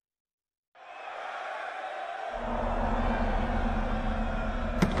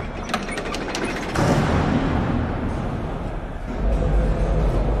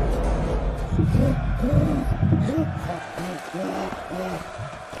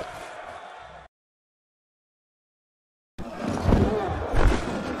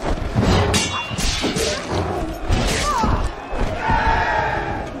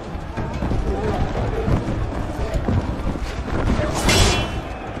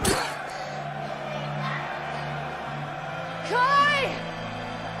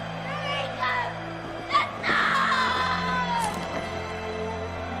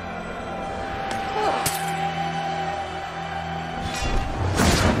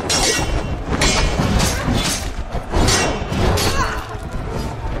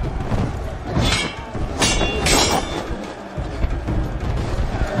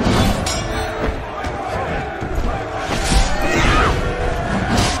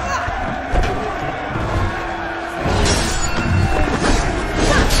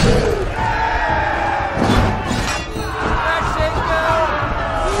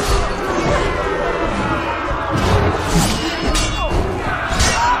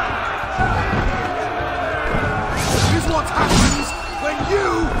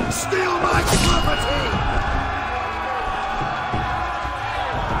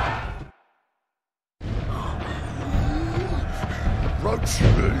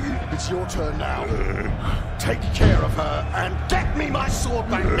 It's your turn now. Take care of her and get me my sword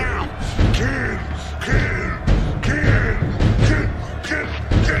back now. Kill, kill, kill, kill, kill,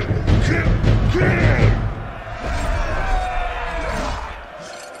 kill, kill, kill.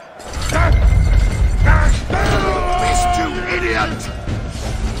 Missed you, idiot!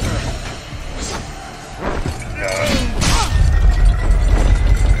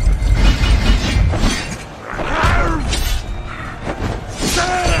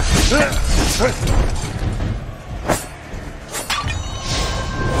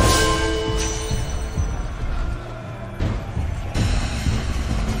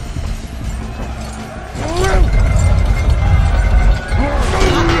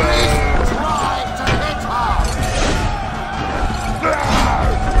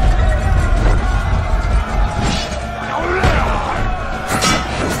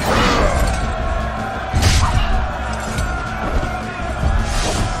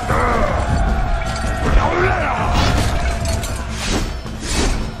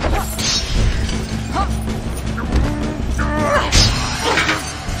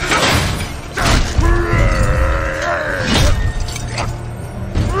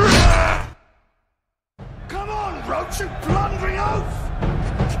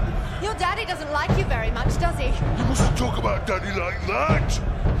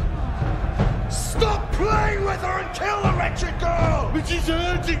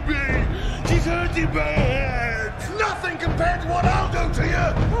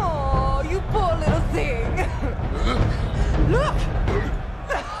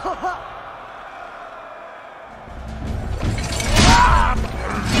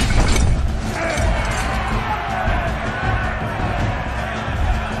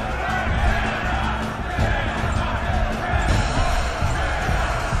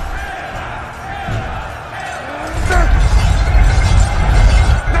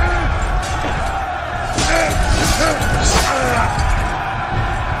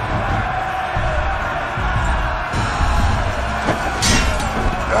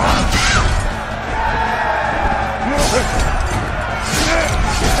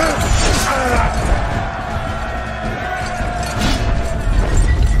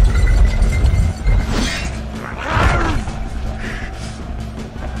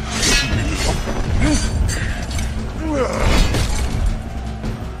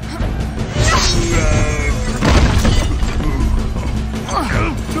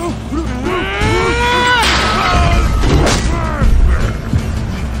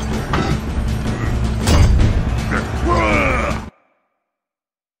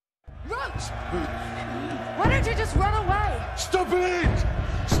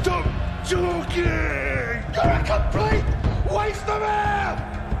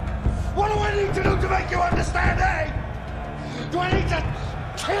 What do I need to do to make you understand, eh? Do I need to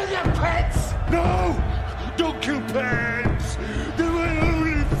kill your pets? No! Don't kill pets! They're my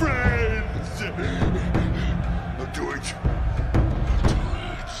only friends! I'll do it.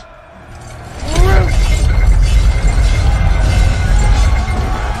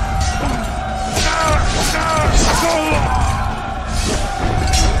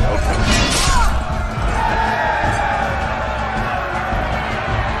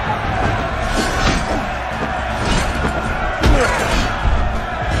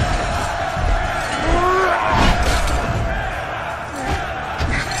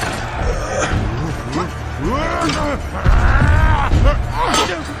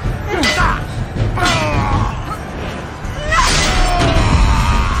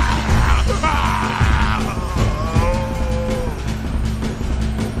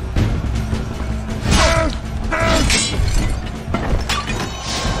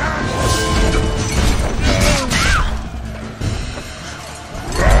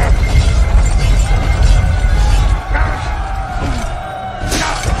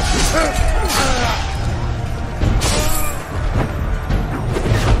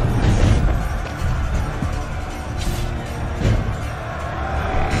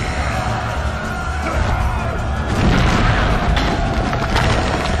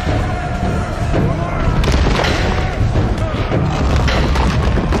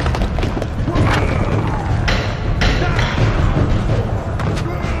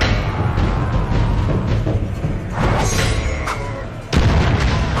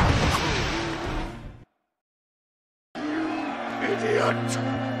 Idiot!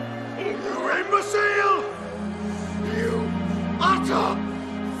 You imbecile! You utter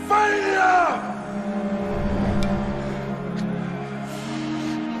failure!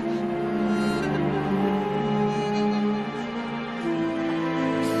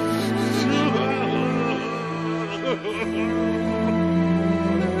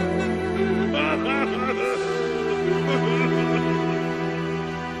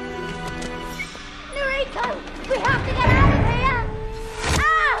 Noriko! We have to get out of here!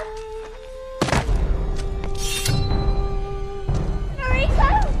 Ah! Noriko!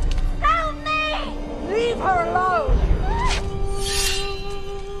 Help me! Leave her alone!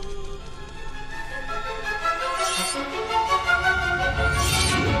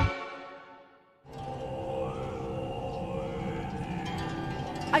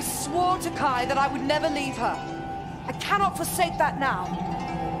 I swore to Kai that I would never leave her. I cannot forsake that now.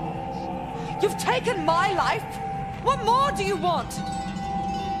 You've taken my life. What more do you want?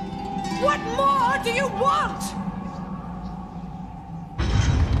 What more do you want?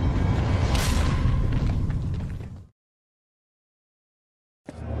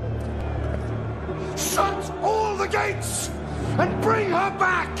 Shut all the gates and bring her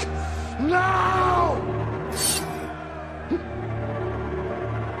back now!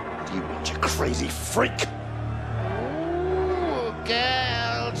 What do you want, you crazy freak? Ooh,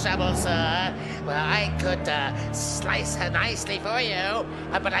 girl trouble, sir. Well, I could slice her nicely for you,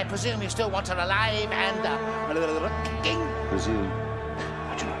 but I presume you still want her alive and kicking. Presume?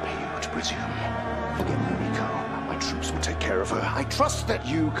 I do not pay you to presume. Forget Noriko. My troops will take care of her. I trust that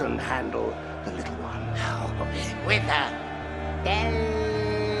you can handle the little one. With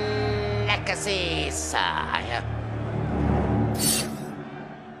delicacy, sire.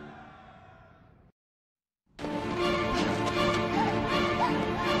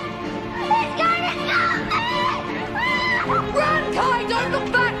 Run, Kai! Don't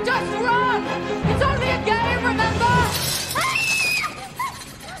look back! Just run! It's only a game, remember?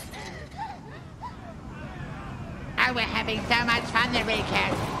 Oh, we're having so much fun,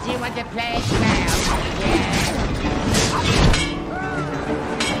 Noriko. Do you want to play as well?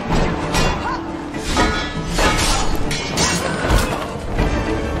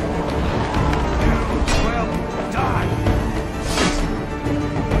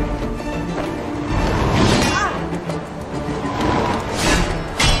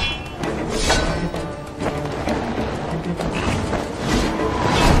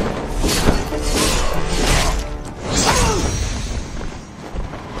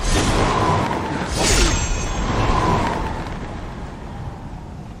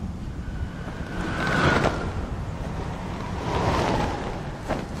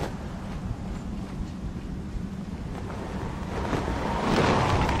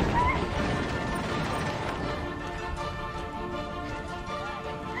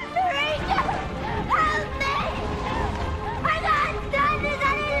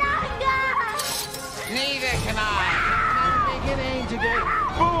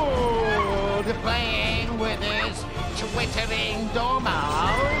 Playing with his twittering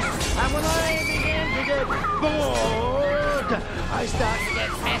dormouse. when I begin to get bored, I start to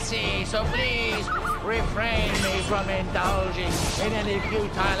get messy, so please refrain me from indulging in any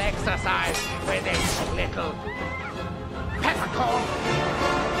futile exercise with this little peppercorn.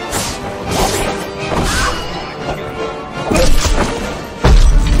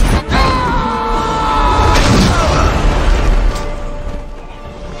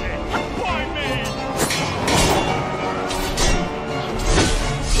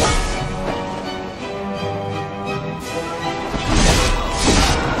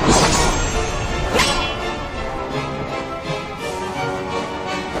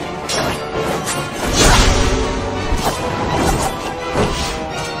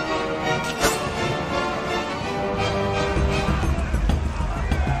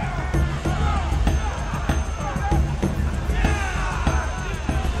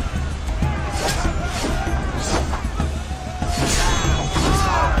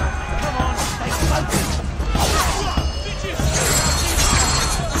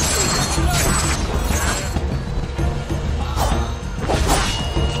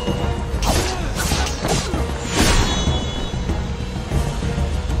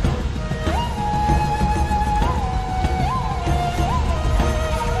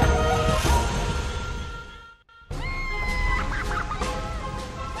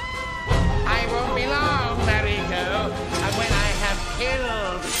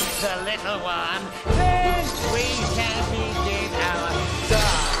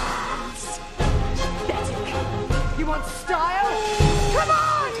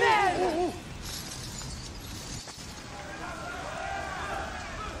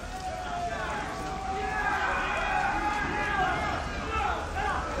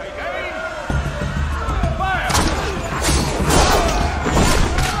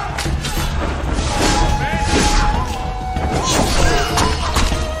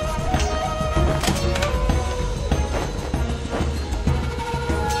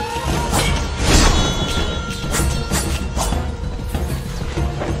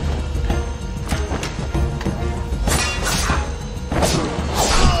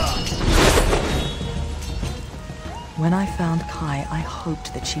 When I found Kai, I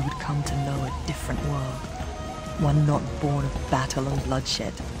hoped that she would come to know a different world. One not born of battle and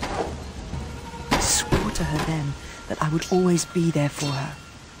bloodshed. I swore to her then that I would always be there for her.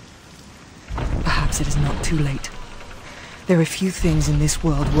 Perhaps it is not too late. There are few things in this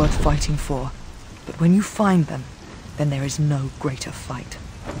world worth fighting for, but when you find them, then there is no greater fight.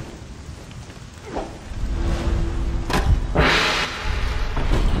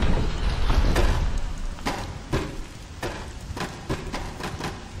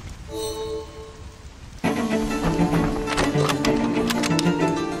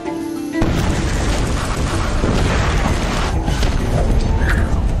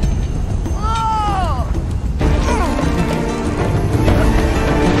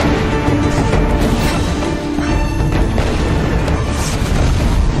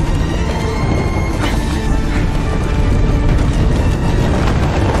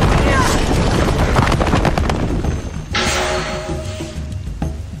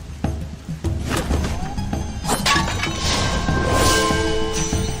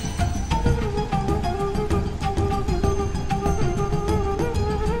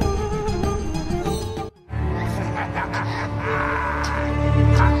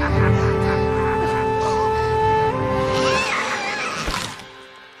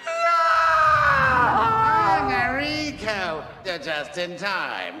 Just in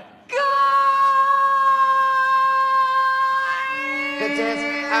time. The death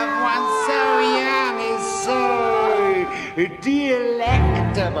of one so young is so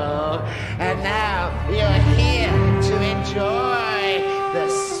delectable. And now you're here to enjoy the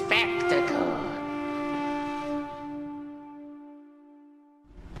spectacle.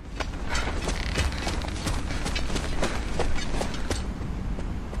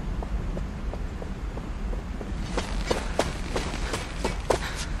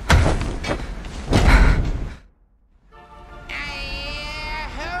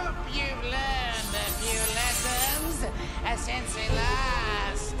 Since we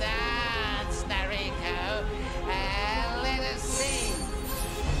last danced, Nariko, let us see.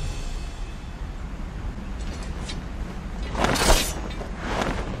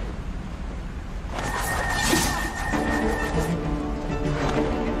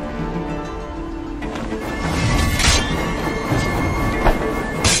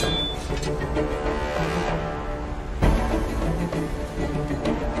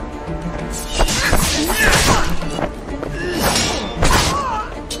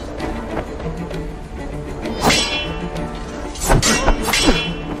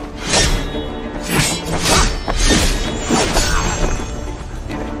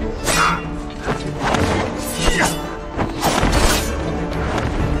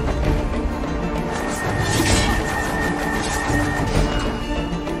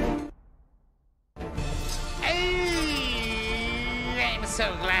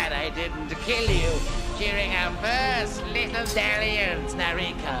 so glad I didn't kill you during our first little dalliance,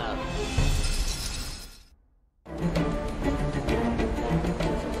 Nariko.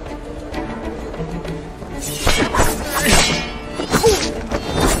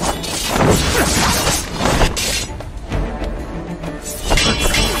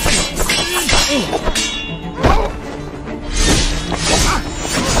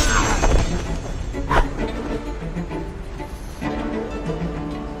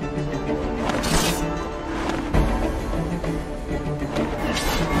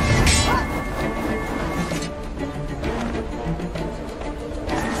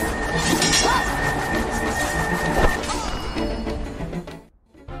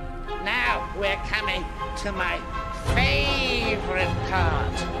 To my favorite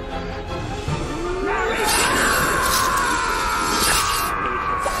part.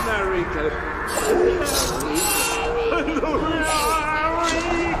 Nariko.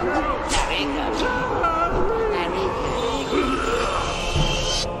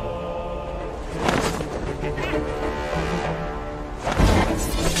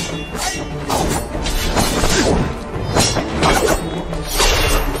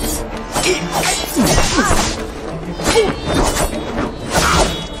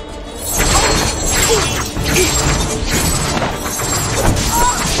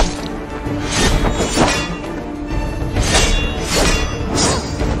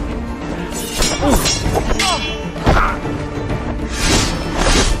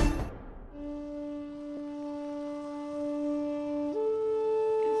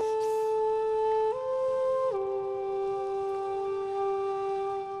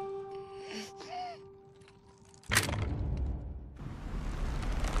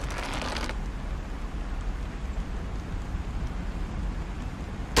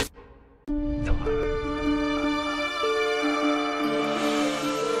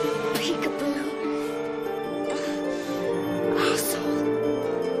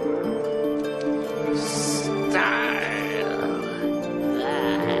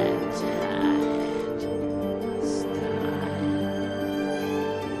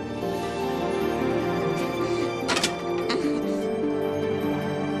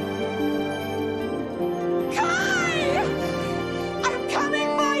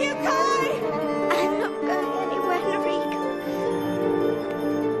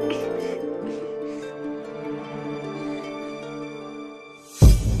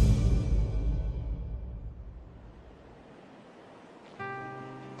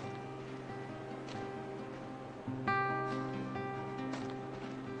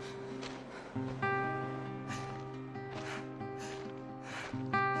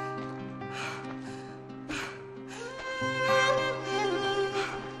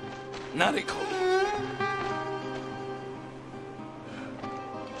 Nariko.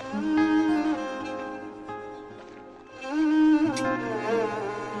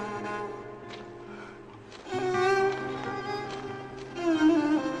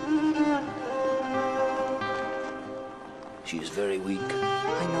 She is very weak.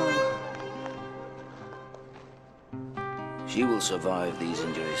 I know. She will survive these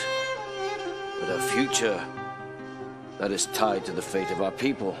injuries. But her future, that is tied to the fate of our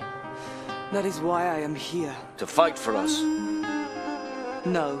people. That is why I am here. To fight for us.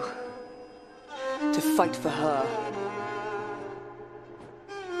 No. To fight for her.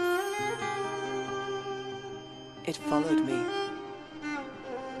 It followed me.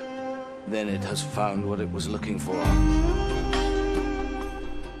 Then it has found what it was looking for.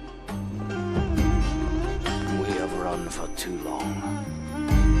 We have run for too long.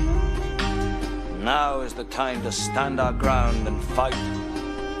 Now is the time to stand our ground and fight.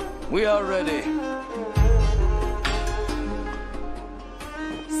 We are ready.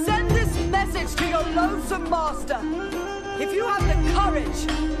 Send this message to your loathsome master. If you have the courage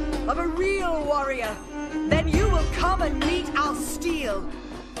of a real warrior, then you will come and meet our steel.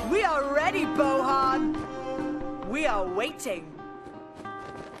 We are ready, Bohan. We are waiting.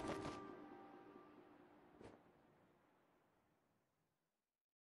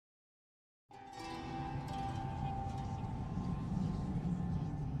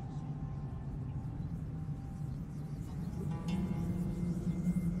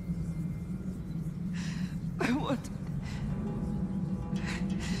 I want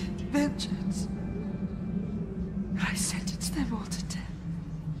vengeance. I sentence them all to death.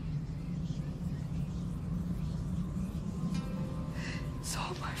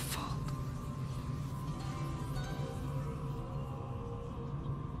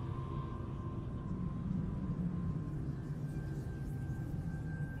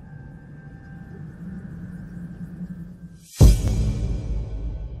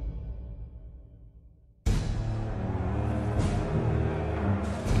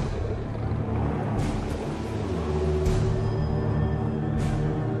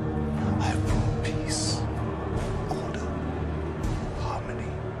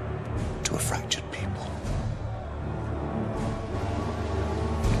 fractured people.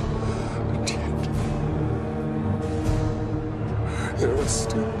 But yet, there are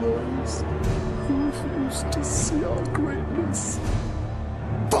still those who refuse to see our greatness.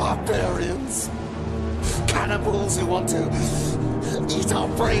 Barbarians! Cannibals who want to eat our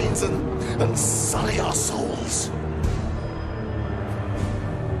brains and sully our souls.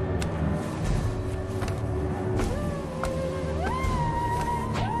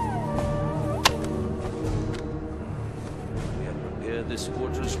 This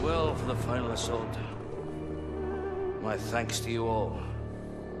fortress well for the final assault. My thanks to you all.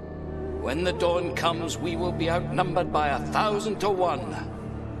 When the dawn comes, we will be outnumbered by 1,000 to 1.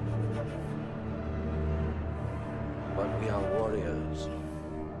 But we are warriors.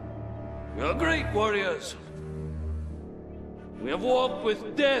 We are great warriors. We have walked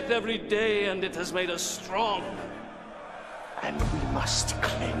with death every day, and it has made us strong. And we must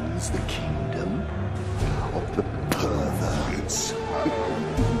cleanse the kingdom of the perverts,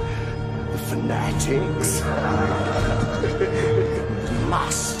 the fanatics.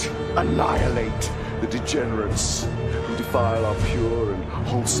 Must annihilate the degenerates who defile our pure and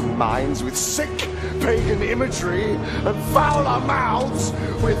wholesome minds with sick pagan imagery and foul our mouths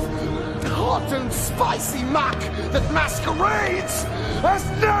with hot and spicy muck that masquerades as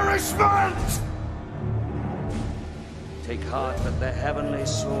nourishment. Take heart that the heavenly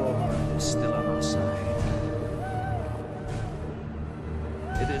sword is still on our side.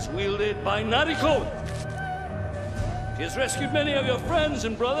 It is wielded by Nariko. She has rescued many of your friends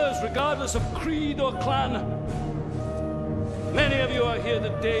and brothers, regardless of creed or clan. Many of you are here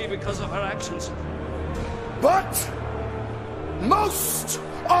today because of her actions. But most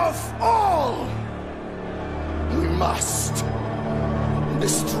of all, we must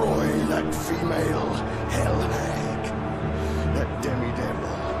destroy that female hell hag, that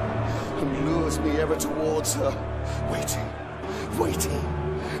demi-devil, who lures me ever towards her, waiting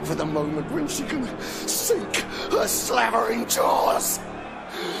for the moment when she can sink her slavering jaws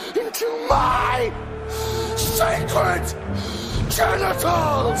into my sacred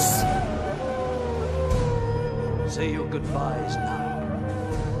genitals! Say your goodbyes now,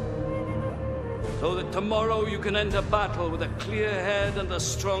 so that tomorrow you can enter battle with a clear head and a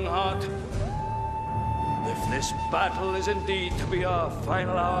strong heart. If this battle is indeed to be our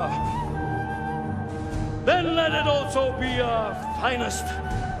final hour, then let it also be our finest.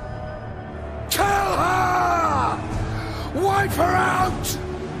 Kill her! Wipe her out!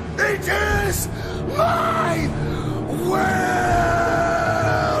 It is my will!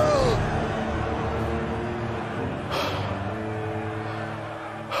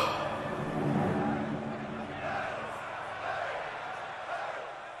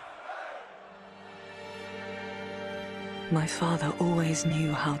 My father always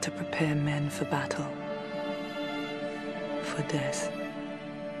knew how to prepare men for battle, for death.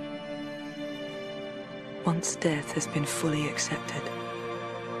 Once death has been fully accepted,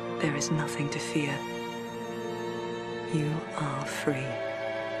 there is nothing to fear. You are free.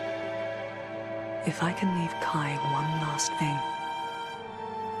 If I can leave Kai one last thing,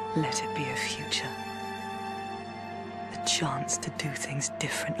 let it be a future. A chance to do things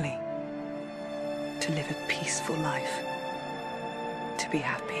differently. To live a peaceful life. To be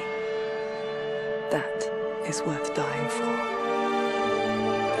happy. That is worth dying for.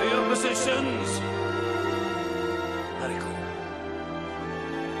 To your positions! Nariko,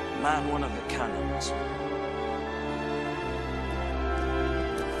 man one of the cannons.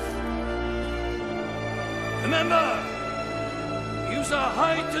 Remember, use our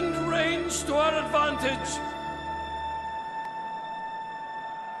height and range to our advantage.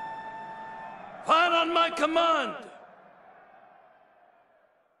 Fire on my command!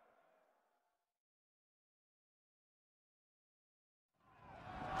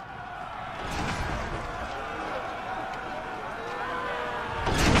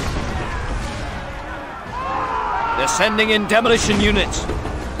 They're sending in demolition units.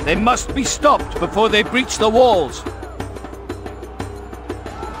 They must be stopped before they breach the walls.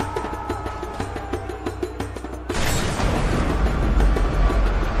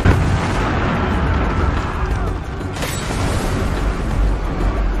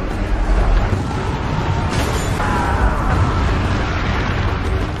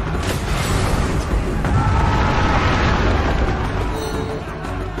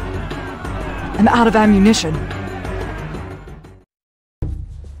 I'm out of ammunition.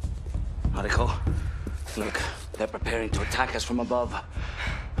 Nariko, look, they're preparing to attack us from above.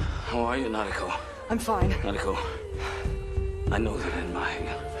 How are you, Nariko? I'm fine. Nariko, I know that in my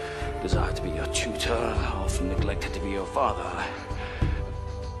desire to be your tutor, I often neglected to be your father.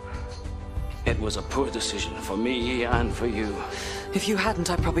 was a poor decision for me and for you. If you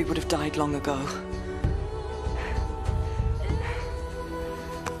hadn't, I probably would have died long ago.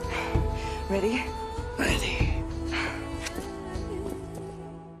 Ready? Ready.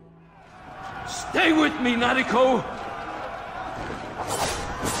 Stay with me, Nariko!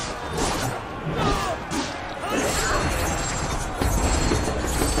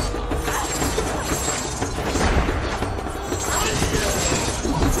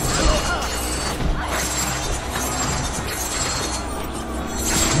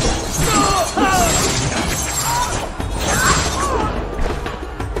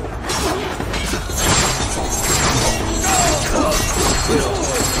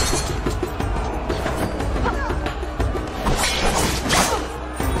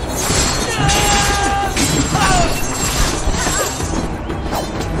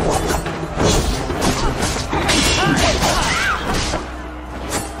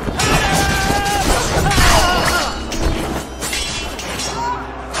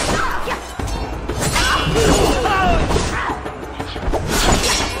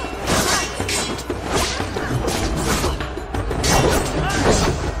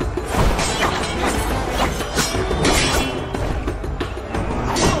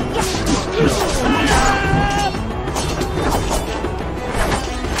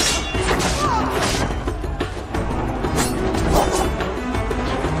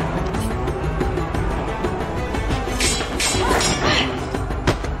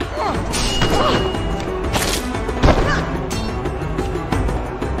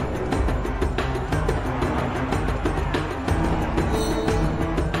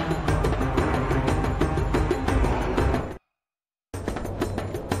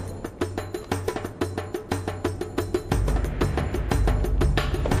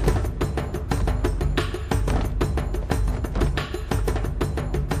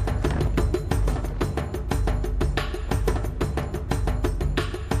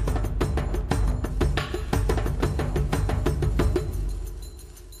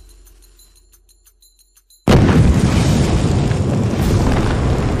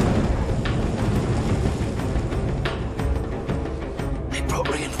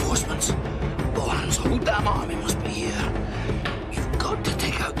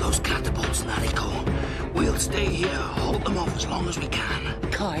 Stay here, hold them off as long as we can.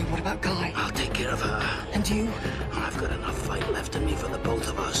 Kai, what about Kai? I'll take care of her. And you? I've got enough fight left in me for the both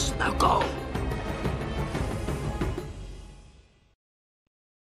of us. Now go!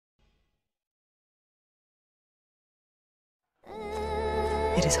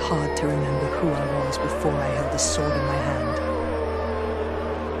 It is hard to remember who I was before I held the sword in my hand.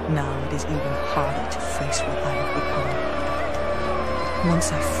 Now it is even harder to face what I have become.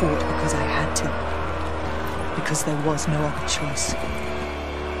 Once I fought because I had to, because there was no other choice.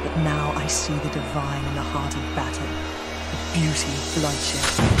 But now I see the divine in the heart of battle, the beauty of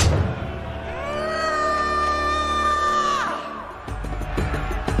bloodshed.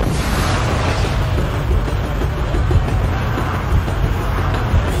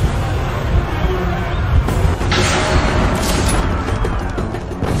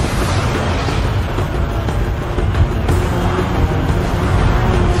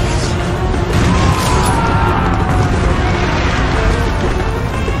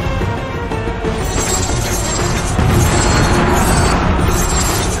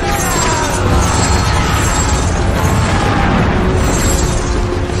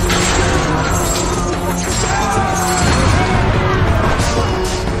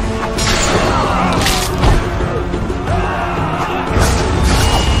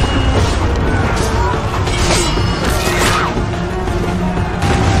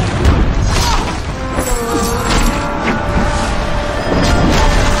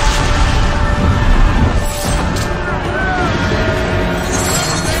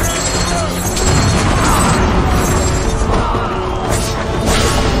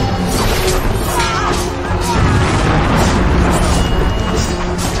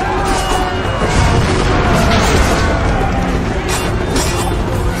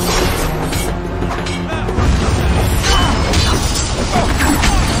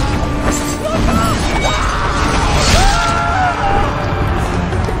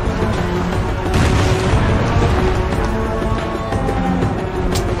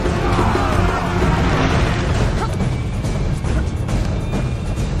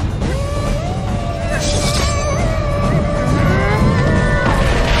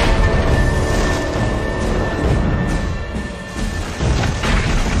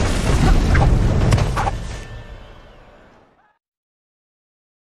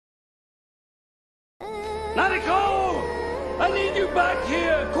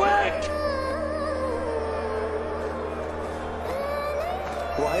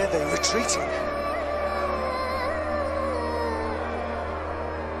 Why are they retreating?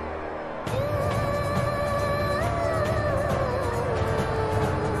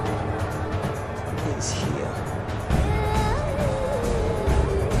 He's here.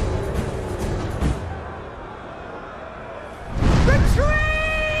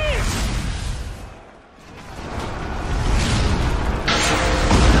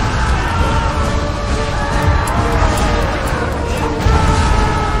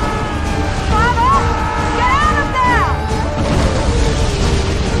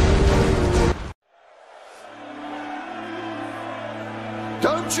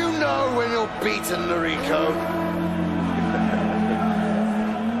 Don't you know when you're beaten, Noriko?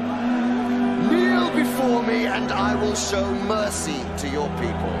 Kneel before me and I will show mercy to your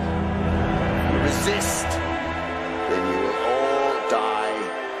people. If you resist, then you will all die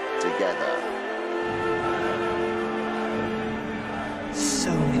together.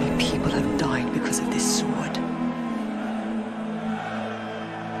 So many people have died because of this sword.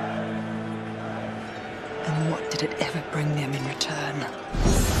 And what did it ever bring them in return?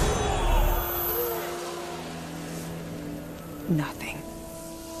 Nothing.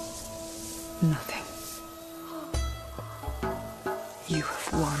 Nothing. You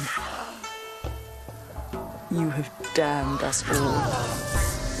have won. You have damned us all.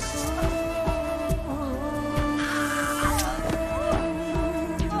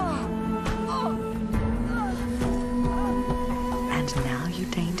 And now you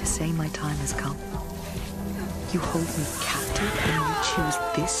deign to say my time has come. You hold me captive and you choose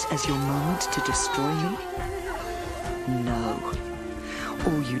this as your moment to destroy me? No.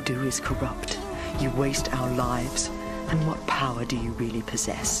 All you do is corrupt. You waste our lives. And what power do you really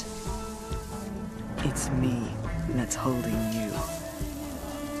possess? It's me that's holding you.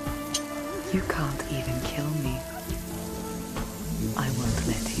 You can't even kill me. I won't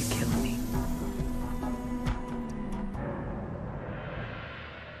let you kill me.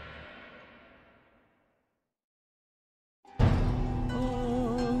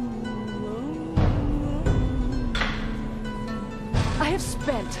 I have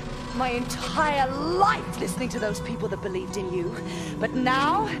spent my entire life listening to those people that believed in you. But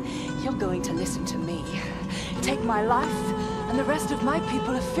now, you're going to listen to me. Take my life, and the rest of my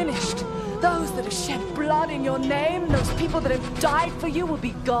people are finished. Those that have shed blood in your name, those people that have died for you will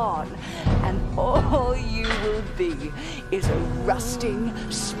be gone. And all you will be is a rusting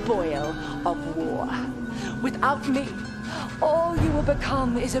spoil of war. Without me, all you will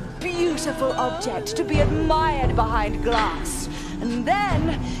become is a beautiful object to be admired behind glass. And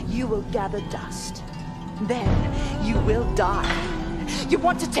then you will gather dust. Then you will die. You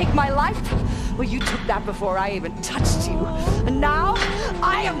want to take my life? Well, you took that before I even touched you. And now,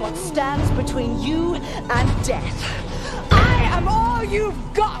 I am what stands between you and death. I am all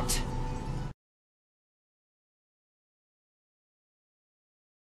you've got!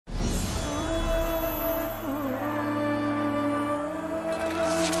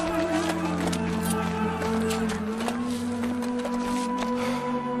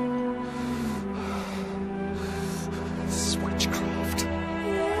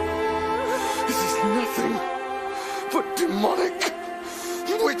 Nothing but demonic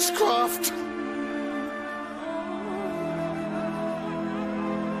witchcraft.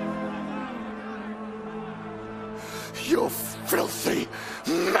 Your filthy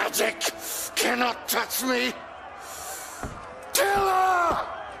magic cannot touch me. Kill her!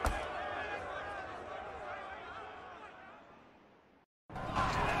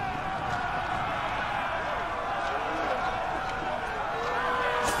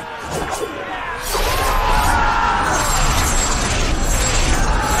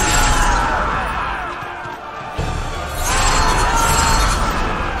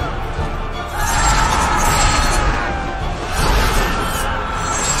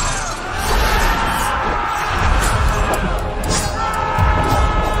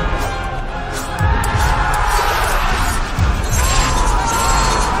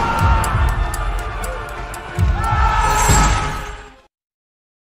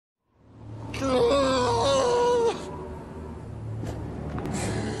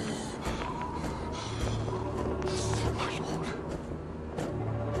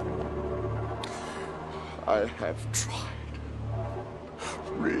 I have tried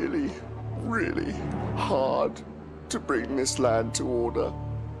really, really hard to bring this land to order.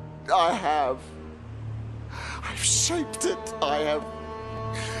 I have. I've shaped it. I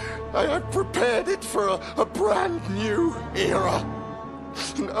have prepared it for a brand new era.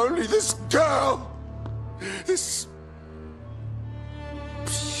 And only this girl, this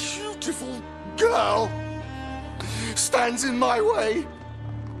beautiful girl, stands in my way.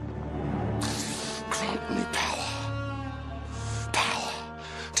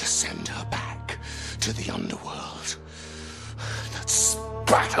 to the underworld that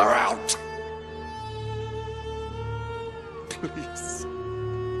spat her out. Please.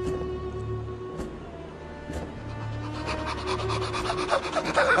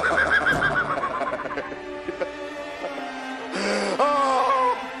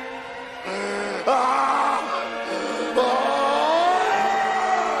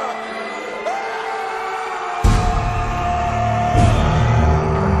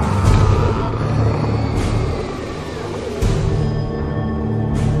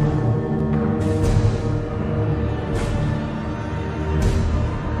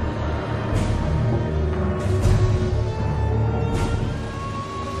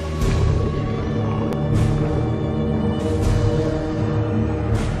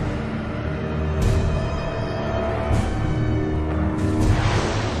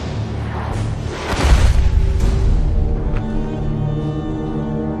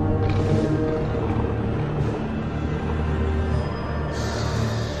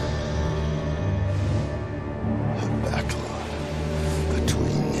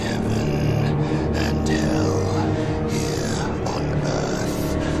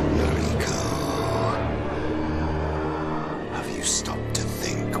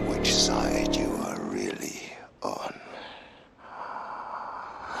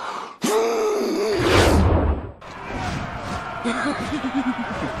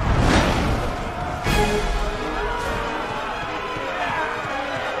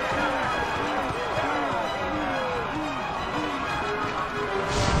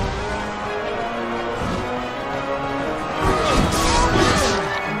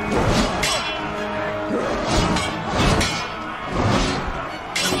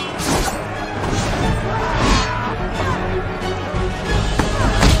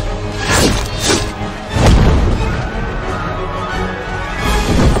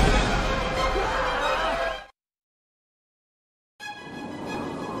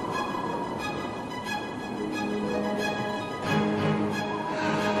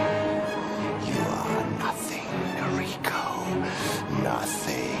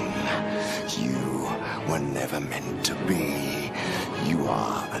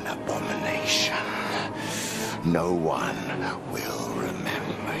 No one will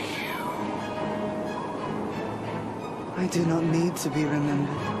remember you. I do not need to be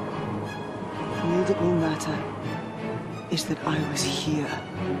remembered. All that will matter is that I was here.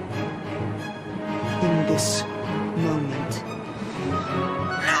 In this moment.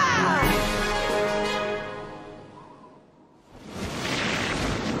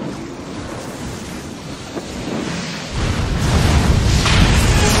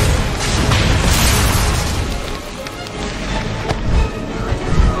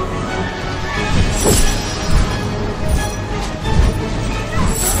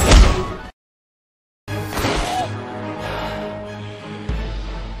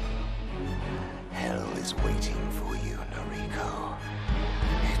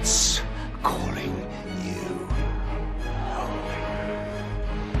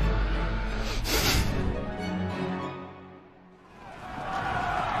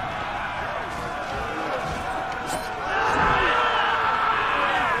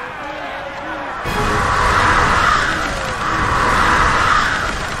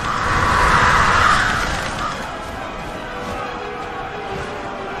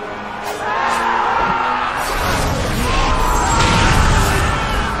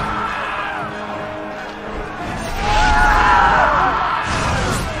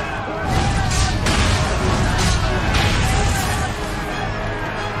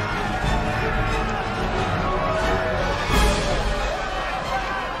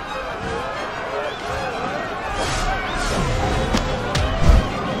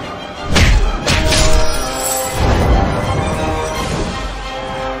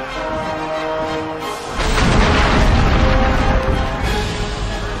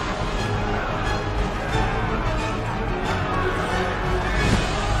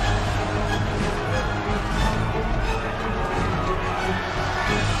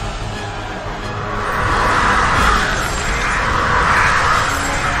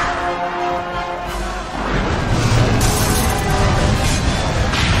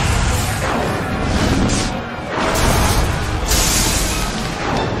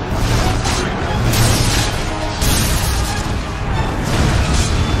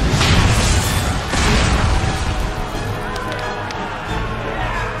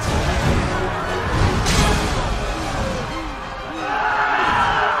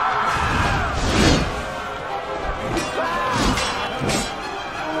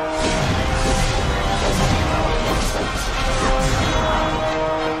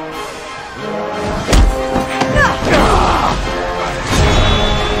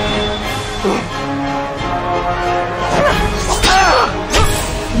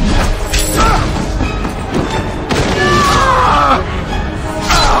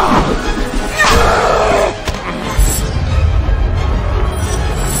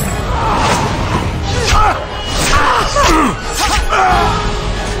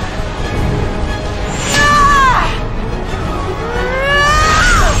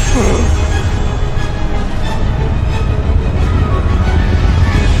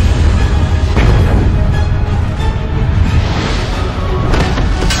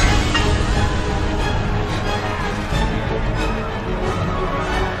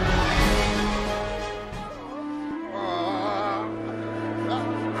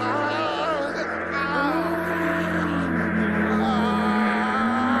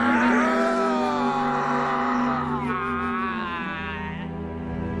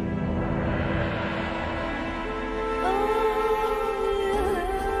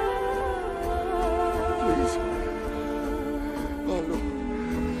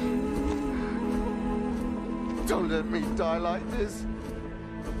 Don't let me die like this.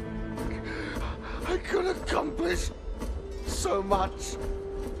 I could accomplish so much.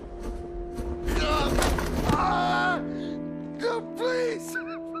 No, please,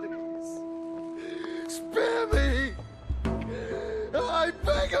 please, spare me. I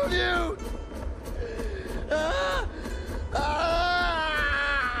beg of you.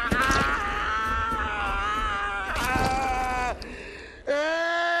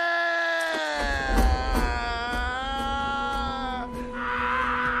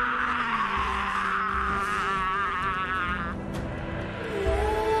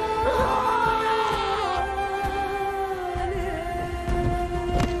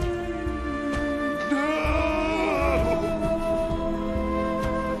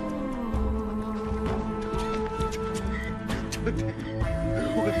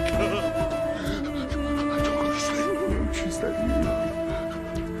 Wake up! I don't want to sleep. Is that you?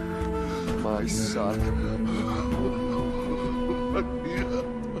 My son.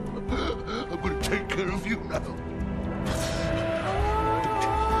 I'm going to take care of you now.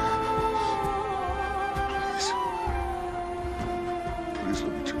 Please. Please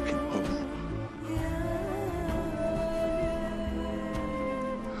let me take you home.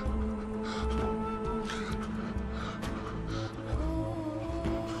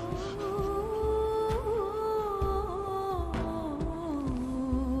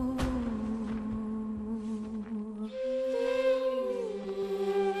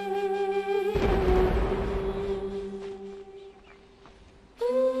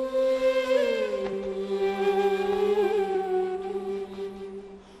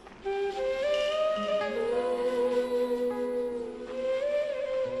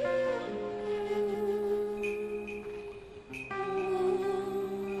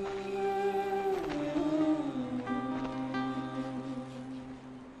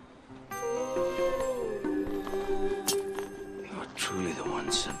 Truly the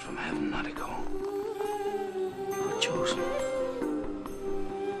one sent from heaven, Nariko. You were chosen.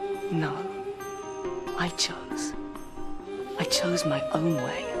 No. I chose. I chose my own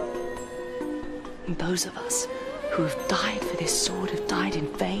way. And those of us who have died for this sword have died in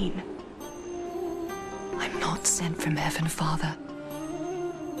vain. I'm not sent from heaven, Father.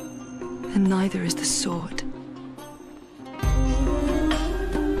 And neither is the sword.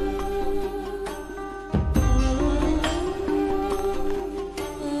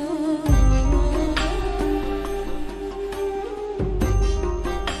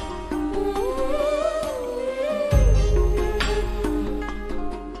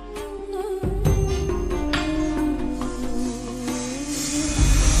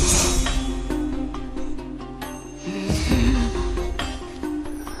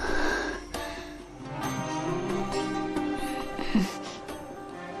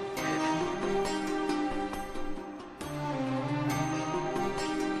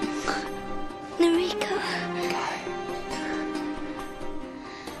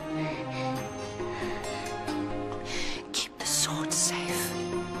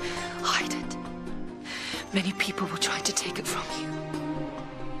 Many people will try to take it from you.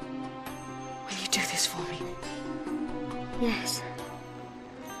 Will you do this for me? Yes.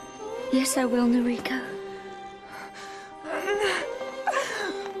 Yes, I will, Noriko.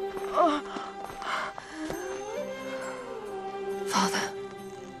 Father.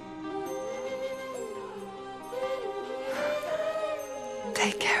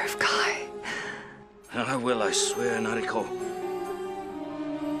 Take care of Kai. I will, I swear, Nariko.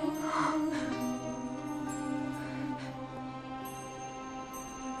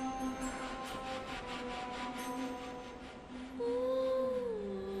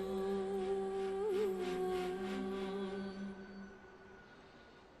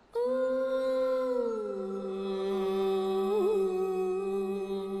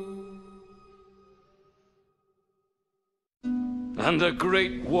 And a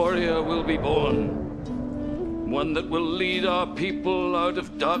great warrior will be born. One that will lead our people out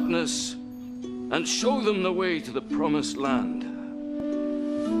of darkness and show them the way to the promised land.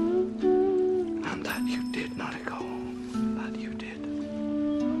 And that you did, Nariko. That you did.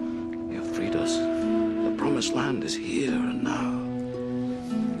 You freed us. The promised land is here and now.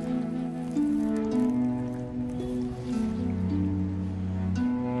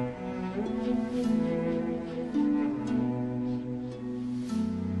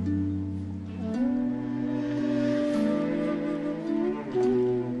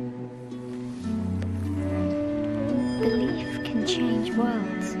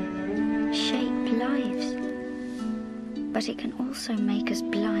 But it can also make us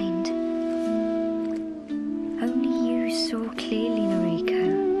blind. Only you saw clearly,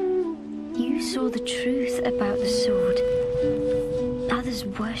 Noriko. You saw the truth about the sword. Others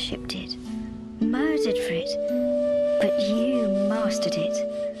worshipped it, murdered for it, but you mastered it.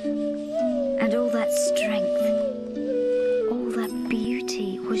 And all that strength, all that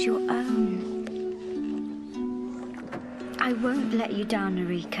beauty was your own. I won't let you down,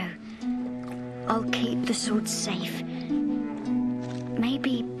 Noriko. I'll keep the sword safe.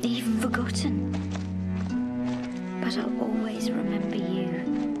 Maybe even forgotten. But I'll always remember you.